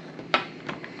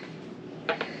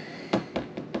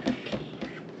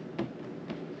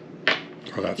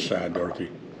 Oh, that's sad, Dorothy.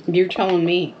 You're telling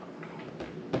me.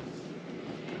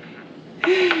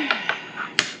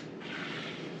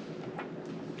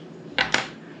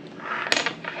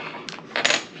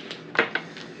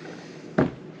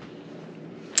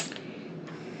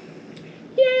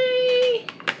 Yay!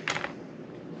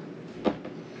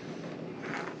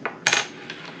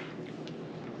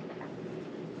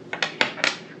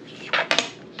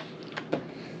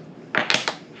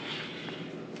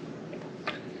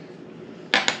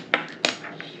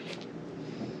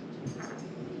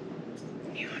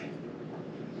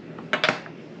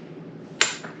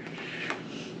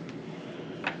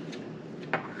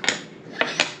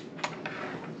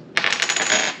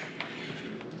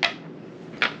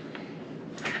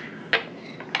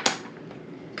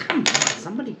 Come on,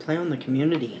 somebody play on the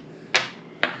community.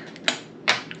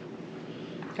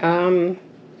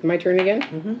 My turn again?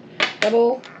 Mm-hmm.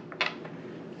 Double.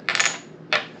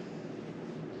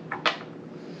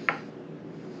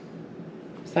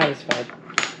 Satisfied.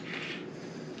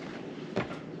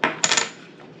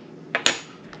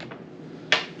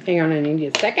 Hang on, I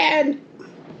need a second.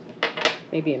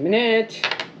 Maybe a minute.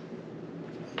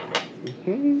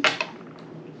 Okay.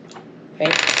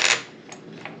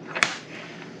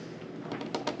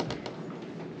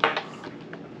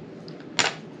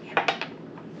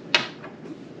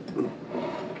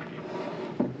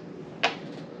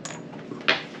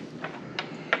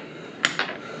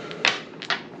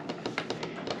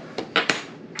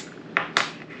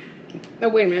 Oh,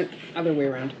 wait a minute. Other way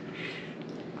around.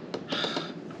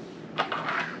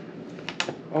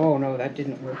 Oh, no, that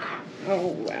didn't work. Oh,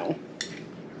 well.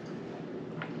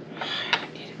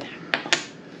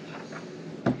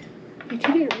 I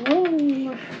did it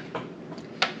wrong.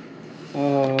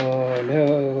 Oh,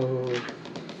 no.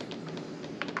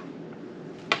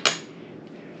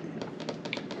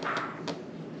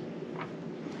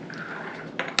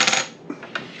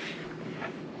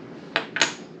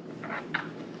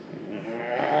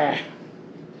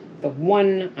 The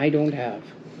one I don't have.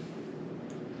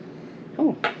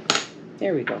 Oh,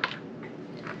 there we go.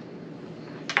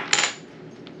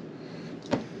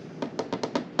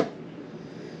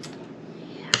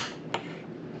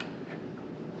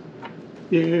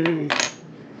 Yay.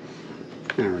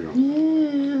 There we go.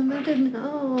 Yeah, that didn't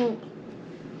help.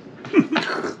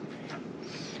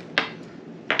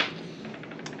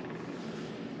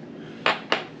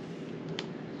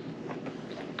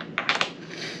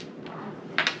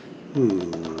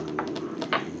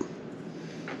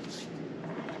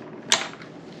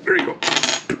 There you go.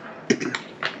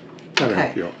 That'll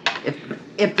help you out.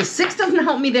 If the 6 doesn't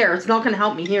help me there, it's not going to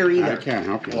help me here I either. can't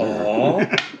help you. Oh.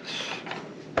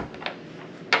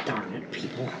 Darn it,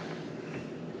 people.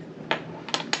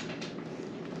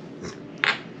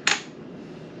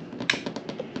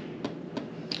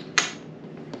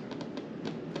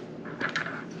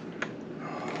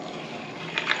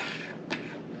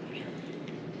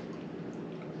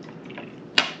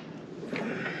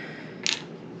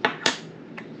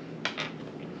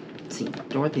 See,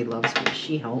 Dorothy loves me.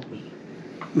 She helped me.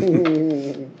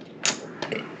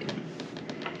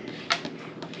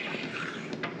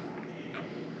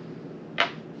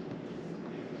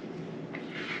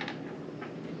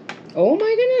 Oh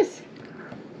my goodness.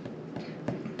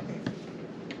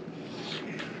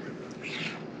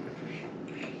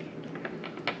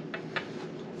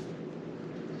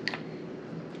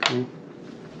 Cool.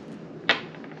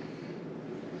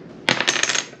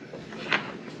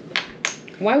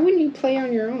 Why wouldn't you play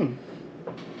on your own?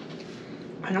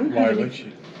 I don't Why have any. would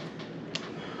you?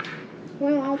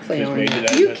 Well, I'll play Because on maybe your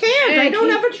that- You that's- can't. I don't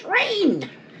can't. have a train.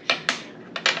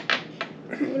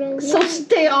 own. So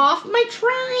stay off my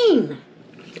train.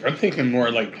 I'm thinking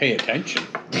more like pay attention.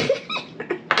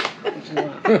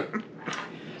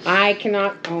 I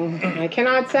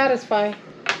cannot satisfy.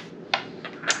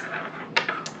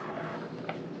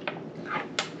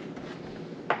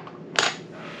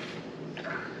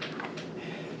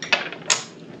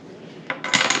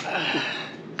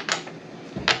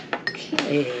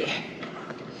 Okay.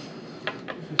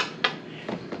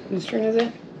 Whose turn is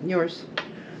it? Yours. I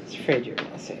was afraid you were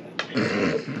going to say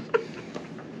that.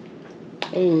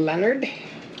 Leonard.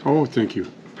 Oh, thank you.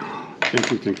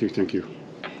 Thank you, thank you, thank you.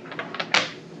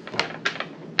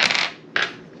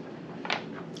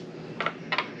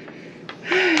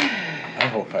 I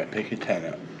hope I pick a 10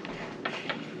 up.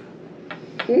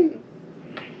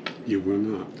 You will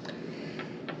not.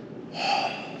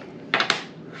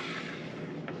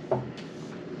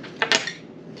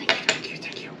 Thank you,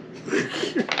 thank you.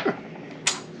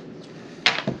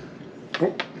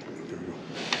 Oh, there we go.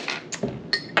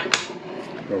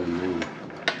 Oh, no.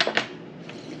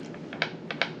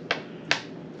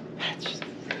 That's just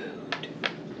rude.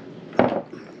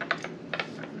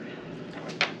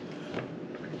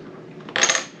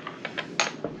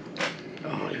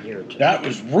 Oh, you're just... That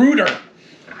was ruder.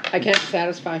 I can't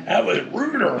satisfy. That was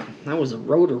ruder. That was a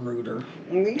rotor-rooter.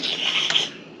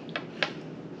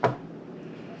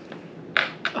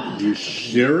 You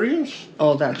serious?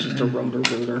 Oh, that's just a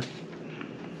rotor-rooter.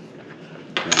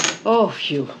 Oh,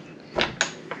 phew.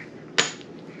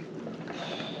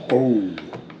 Oh,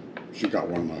 she got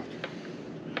one left.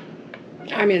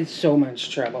 I'm in so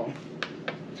much trouble.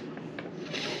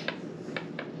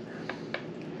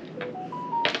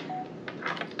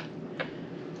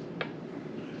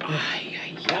 Ay,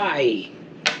 ay, ay.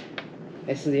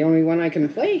 This is the only one I can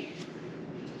play.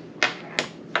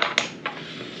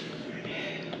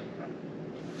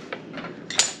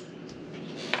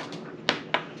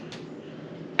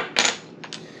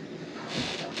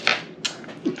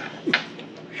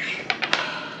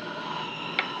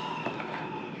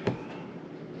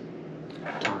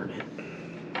 Darn it.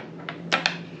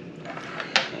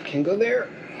 I can go there.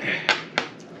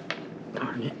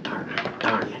 Darn it, darn it,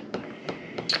 darn it.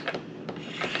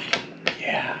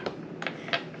 Yeah.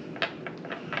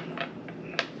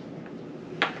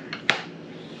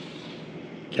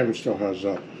 Kevin still has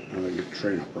your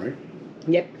train up, right?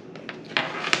 Yep.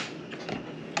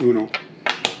 Uno.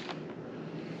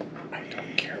 I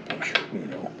don't care about your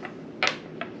Uno.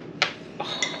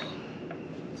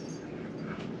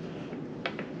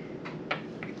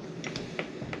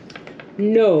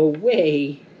 No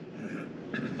way.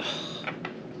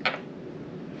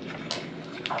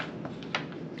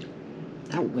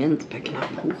 That wind's picking up.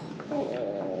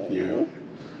 Ooh. Yeah.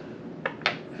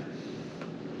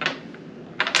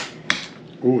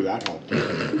 Ooh, that helped.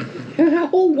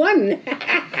 Oh, one.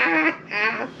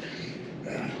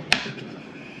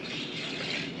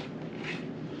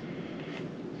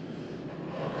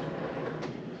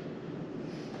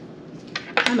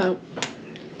 I'm out.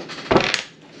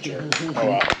 Sure. Oh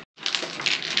well.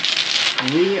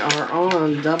 We are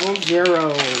on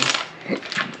 00.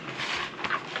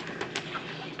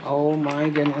 Oh my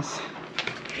goodness.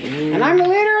 And I'm the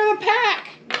leader of the pack.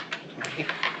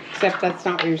 Except that's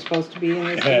not where you're supposed to be in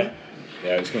this game.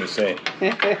 Yeah, I was gonna say,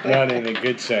 not in a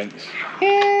good sense.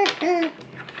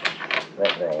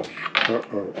 Ruh-roh.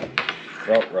 Uh-oh.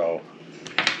 Ruh-roh.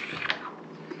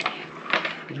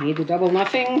 You need the double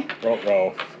nothing?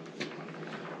 Ruh-roh.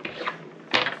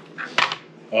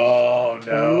 Oh,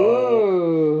 no.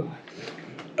 Ooh.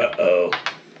 Uh-oh.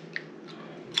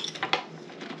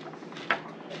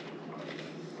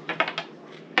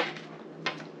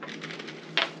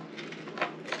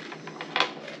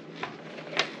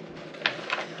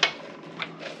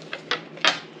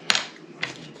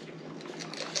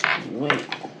 Wait,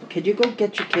 could you go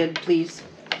get your kid, please?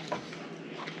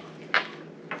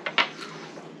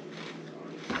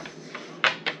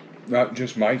 Not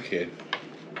just my kid.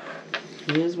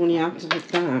 He is when he acts like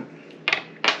that.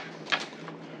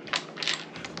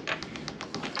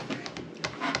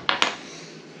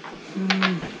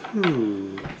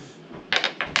 Hmm.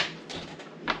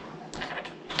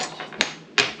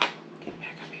 Get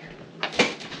back up here.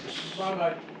 Come on,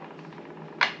 bud.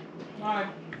 Come on.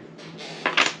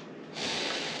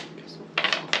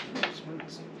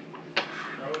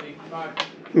 Brody, come on.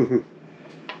 Mhm.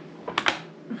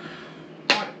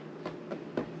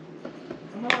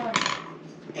 Come on.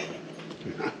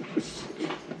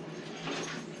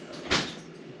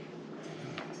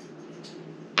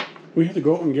 We had to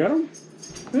go out and get him?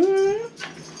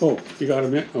 Oh, you got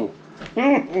him in? Oh.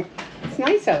 It's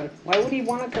nice out. Why would he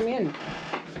want to come in?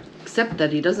 Except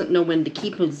that he doesn't know when to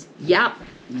keep his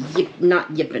not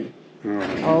yipping.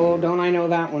 Oh, don't I know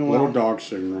that one well? Little dog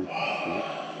syndrome.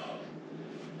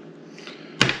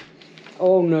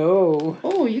 Oh, no.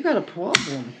 Oh, you got a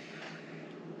problem.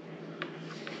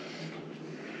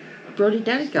 Brody,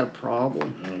 Daddy's got a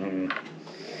problem. Mm-hmm.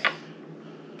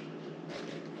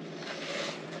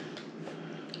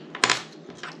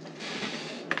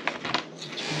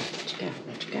 What you got?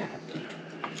 What you got?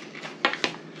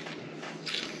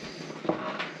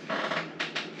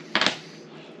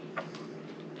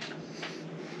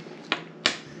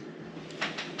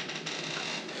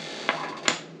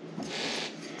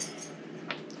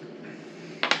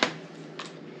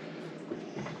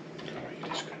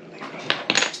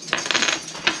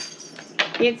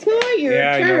 It's not your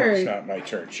Yeah, I know turn. it's not my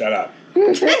turn. Shut up.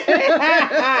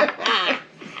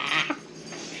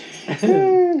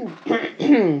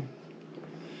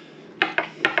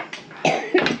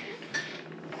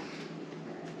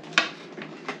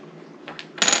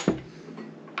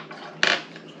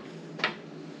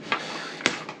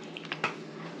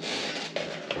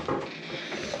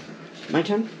 My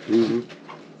turn? Mm-hmm.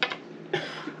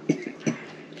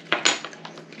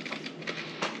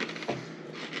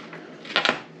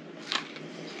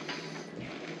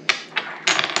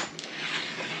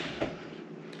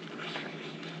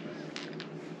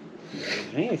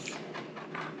 Nice.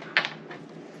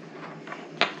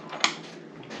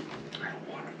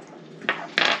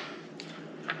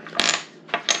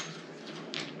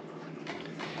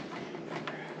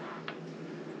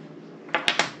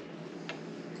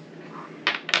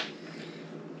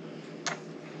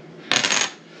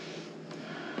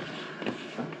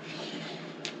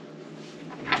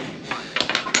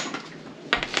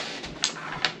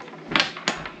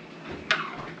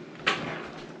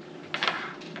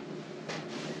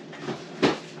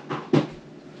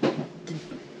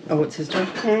 Oh, it's his turn?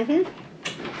 Mm-hmm.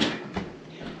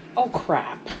 Oh,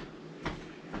 crap.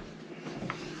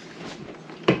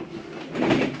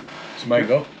 It's my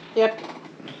go. Yep.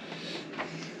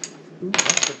 Ooh,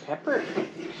 Dr. Pepper.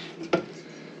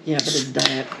 Yeah, but it's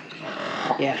diet.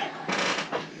 Yeah.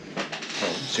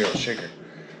 Oh, 0 sugar.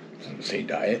 Doesn't say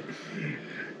diet.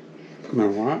 Now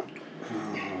what?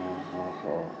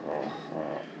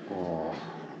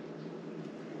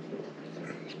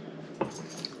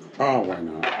 Oh, why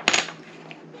not?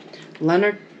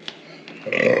 Leonard.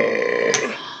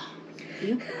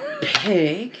 You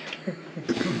pig.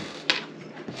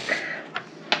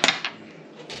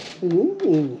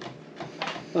 Ooh.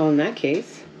 Well, in that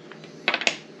case,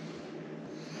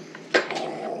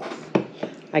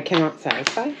 I cannot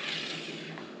satisfy.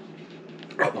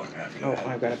 Oh, after Oh, that.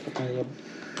 I've got to put my little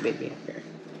baby up here.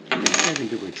 I can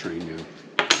do my train now.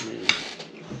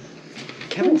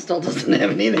 Kevin still doesn't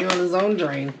have anything on his own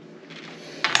drain.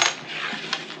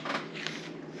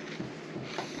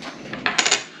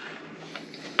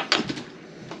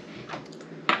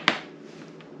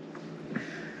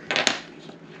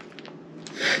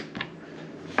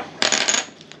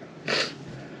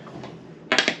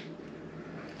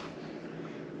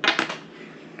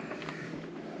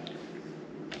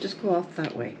 Just go off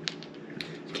that way.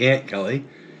 Can't, Kelly.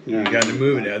 Yeah, You got to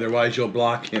move it, otherwise you'll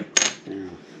block him. Yeah.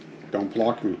 Don't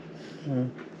block me. Mm.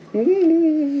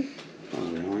 Oh,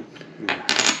 really? Yeah.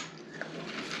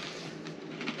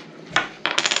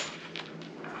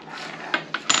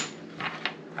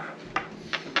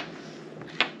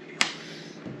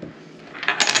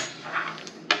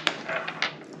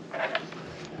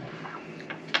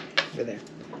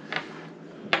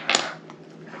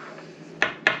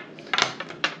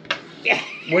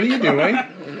 What are you doing?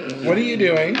 What are you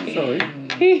doing? Sorry.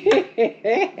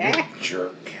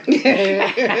 Jerk.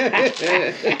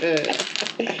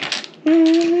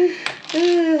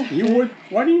 You would.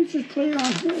 Why didn't you just play it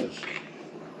on his?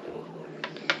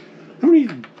 How many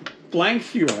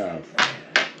blanks do you have?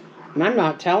 And I'm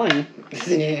not telling.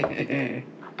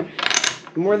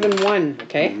 More than one,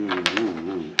 okay?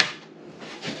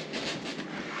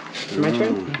 My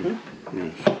turn?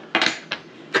 Yes.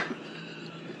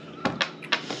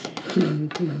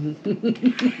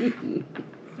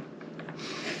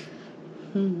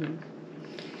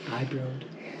 I broed.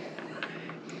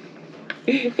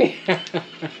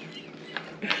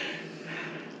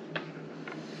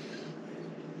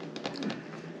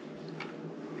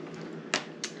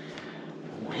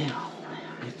 Well,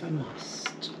 if I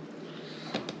must.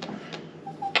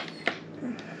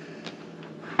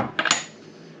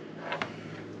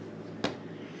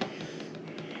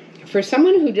 For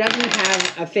someone who doesn't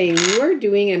have a thing, you are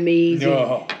doing amazing.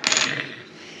 No.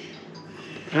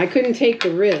 I couldn't take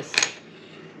the risk.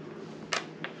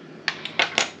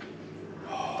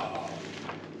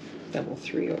 Double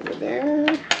 3 over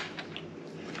there.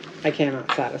 I cannot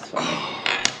satisfy.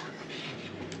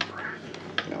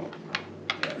 No.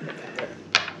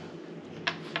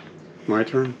 My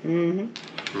turn? Mm-hmm.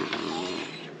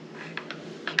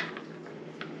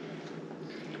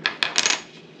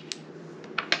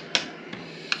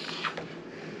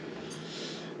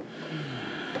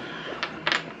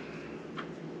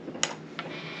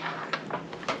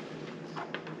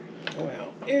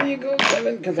 Well, here you go,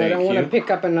 Kevin, because I Thank don't want to you.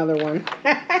 pick up another one.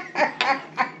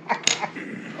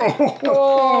 Oh.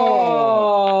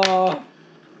 Oh.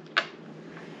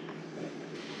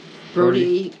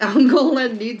 Brody, Angola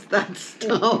needs that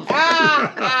stuff.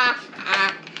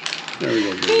 There we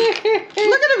go, Brody.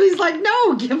 Look at him. He's like,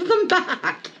 no, give them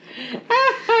back.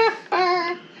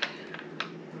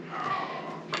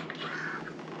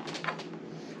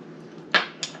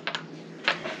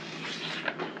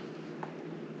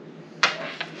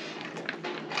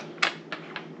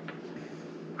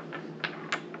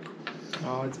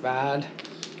 Oh, it's bad.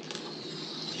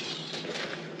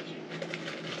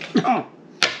 Oh.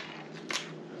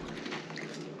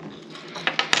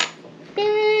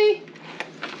 Yay.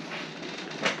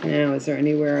 Now, is there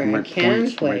anywhere I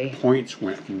can play? My points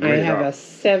went I way have a up.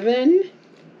 7,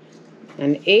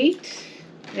 an 8,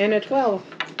 and a 12.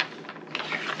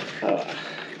 Oh.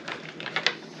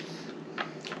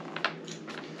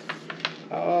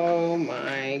 Oh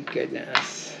my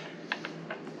goodness.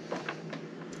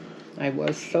 I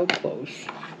was so close.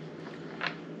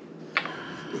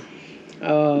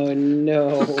 Oh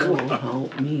no. So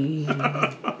help me.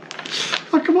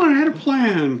 Oh, come on, I had a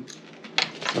plan.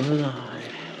 So did I.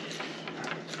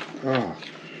 Oh.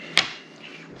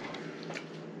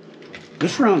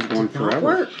 This round's going Not forever.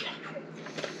 work.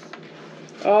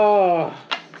 Oh.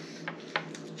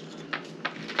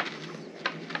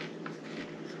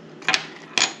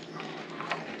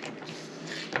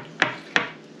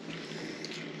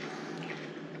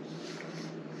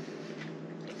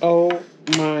 Oh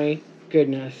my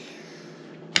goodness.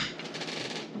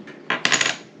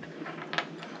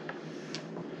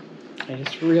 I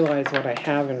just realized what I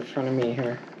have in front of me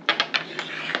here.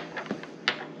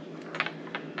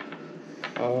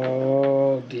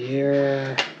 Oh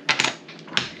dear.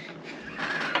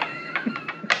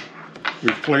 He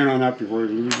was playing on that before he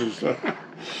loses.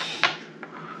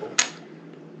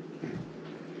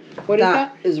 What is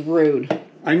that? That is rude.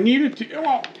 I needed to.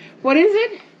 Oh. What is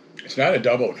it? It's not a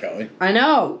double, Kelly. I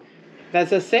know.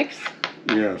 That's a 6?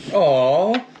 Yes.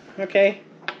 Oh, Okay.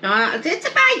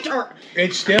 It's my turn.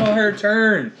 it's still her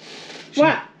turn.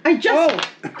 What? I just. Oh.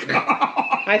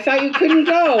 I thought you couldn't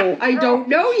go. I don't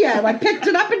know yet. I picked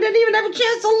it up and didn't even have a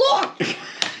chance to look.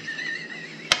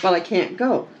 But I can't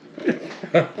go.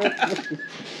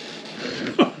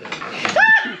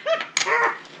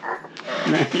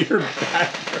 Man, you're bad.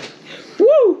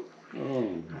 Woo!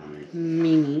 Oh, my.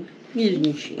 Meanie.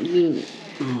 Isn't she meanie?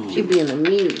 She being a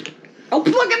meanie. Oh,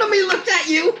 look at him. He looked at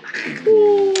you.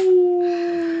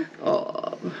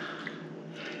 Oh.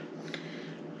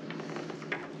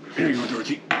 Here you go,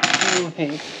 Dorothy. Oh,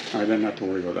 thanks. I didn't have to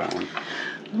worry about that one.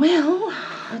 Well,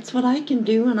 that's what I can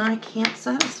do, and I can't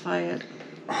satisfy it.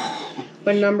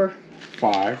 What number?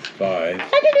 5. 5. I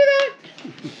can do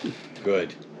that.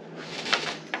 Good.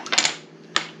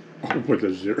 Oh, with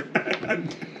a 0.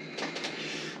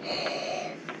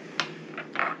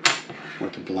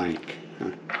 With a blank.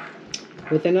 Huh?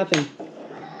 With a nothing.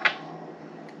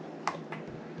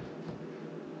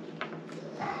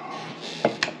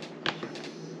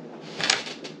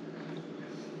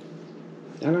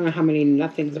 I don't know how many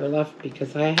nothings are left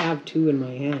because I have 2 in my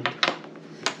hand.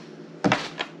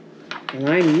 And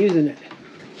I'm using it.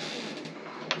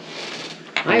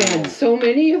 I had so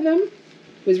many of them.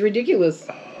 It was ridiculous.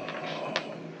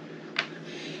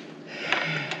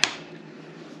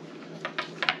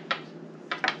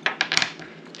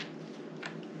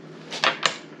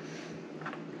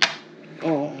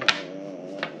 Oh.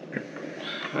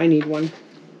 I need one.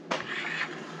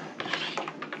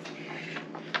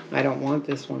 I don't want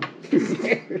this one.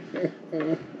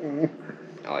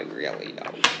 I really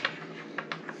don't.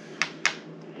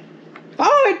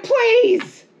 Oh, it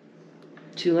plays!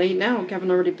 Too late now.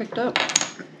 Kevin already picked up.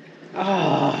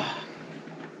 Oh.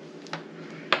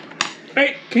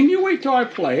 Hey, can you wait till I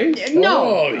play?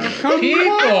 No. Oh, Come people!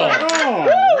 on.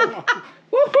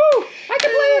 Woohoo! I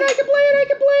can play it! I can play it! I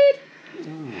can play it!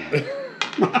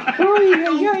 Oh,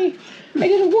 I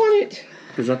didn't want it.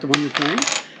 Is that the one you're playing?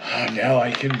 Oh, now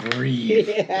I can breathe.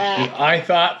 Yeah. I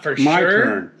thought for My sure.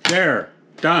 turn. There.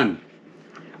 Done.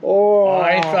 Oh.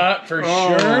 I thought for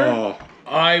sure Oh.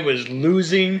 I was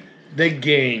losing the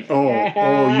game.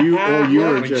 You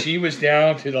were When just. she was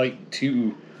down to like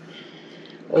 2.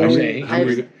 Oh, I'm saying. I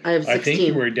have 16. I think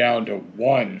you were down to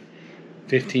 1.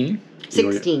 15?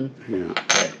 16. Yeah.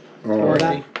 Oh,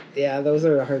 that, yeah, those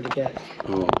are hard to get.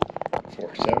 Oh.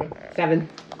 4, 7? 7.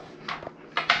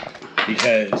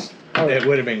 Because it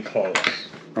would have been close.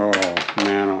 Oh,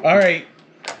 man. All right.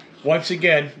 Once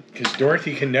again, because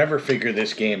Dorothy can never figure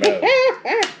this game out.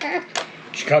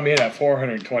 She come in at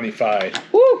 425.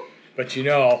 Woo! But you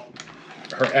know,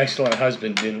 her excellent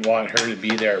husband didn't want her to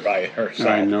be there by herself.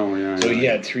 I know, yeah. So he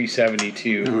had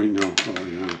 372. I know. Oh,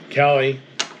 yeah. Kelly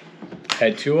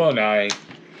had 209.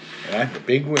 And I'm the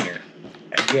big winner.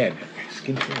 Again,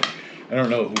 I don't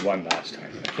know who won last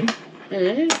time.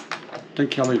 I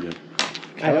think Kelly did.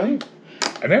 I don't.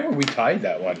 I remember we tied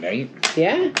that one night.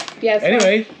 Yeah? Yes.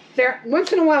 Anyway, There,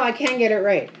 once in a while I can get it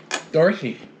right.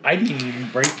 Dorothy, I didn't even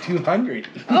break 200.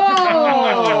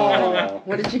 Oh!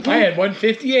 What did you I get? had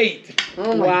 158.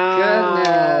 Oh my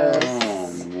Wow.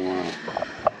 goodness. Oh,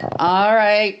 wow. All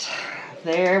right.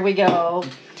 There we go.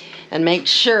 And make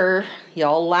sure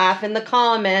y'all laugh in the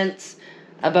comments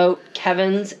about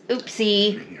Kevin's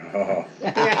oopsie. Oh,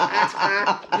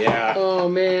 yeah. Oh,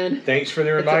 man. Thanks for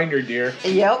the reminder, dear.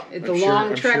 Yep. It's I'm a sure- long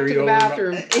I'm trek sure to the you'll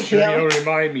bathroom. I'm sure you'll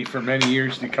remind me for many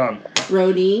years to come.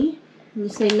 Rhodey, you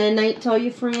say night-night to all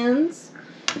your friends.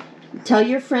 Tell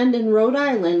your friend in Rhode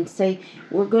Island, say,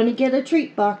 we're going to get a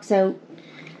treat box out.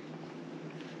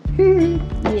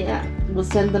 Yeah. We'll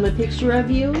send them a picture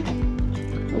of you.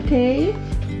 Okay?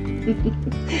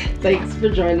 Thanks for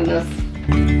joining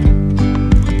us.